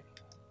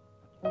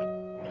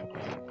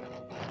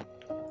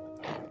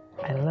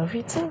 I love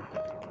you too.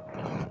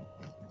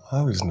 I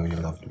always knew you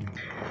loved me.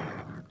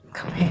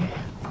 Come here.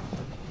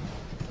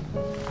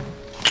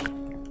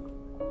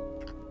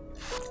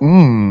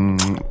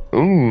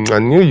 I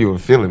knew you were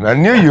feeling it. I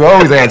knew you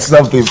always had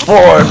something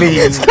for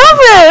me. Stop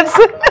it!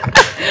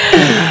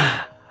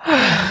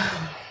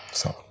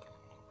 So,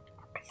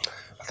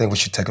 I think we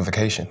should take a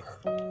vacation.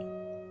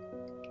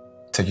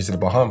 Take you to the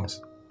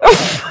Bahamas.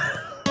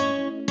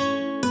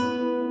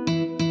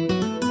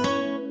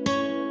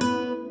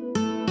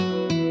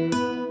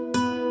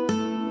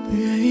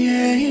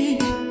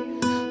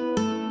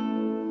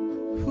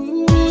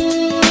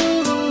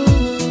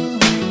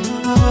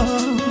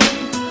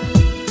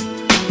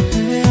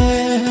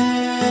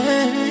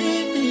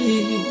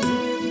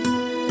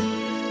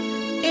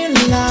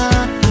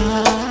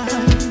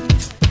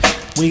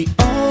 We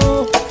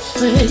all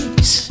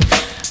face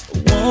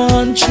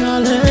one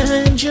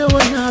challenge or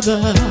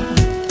another.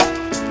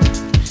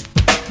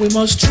 We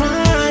must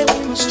try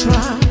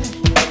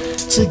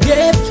to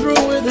get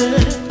through with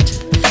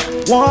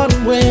it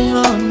one way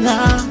or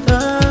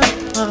another.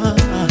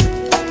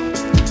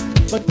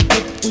 But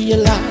if we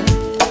allow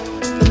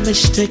the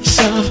mistakes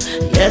of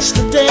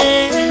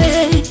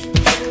yesterday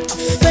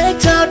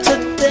affect our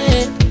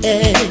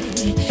today,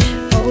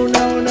 oh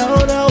no,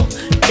 no, no,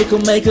 it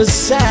could make us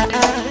sad.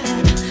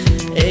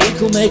 It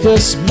could make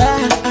us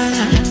mad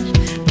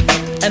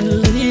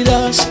and lead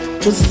us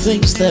to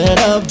things that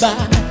are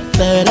bad,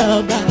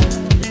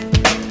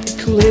 It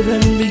could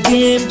even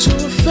begin to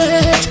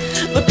affect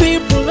the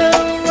people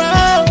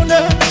around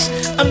us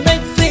and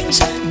make things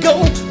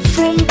go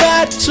from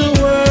bad to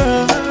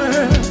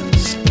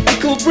worse.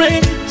 It could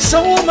bring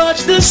so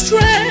much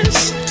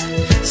distress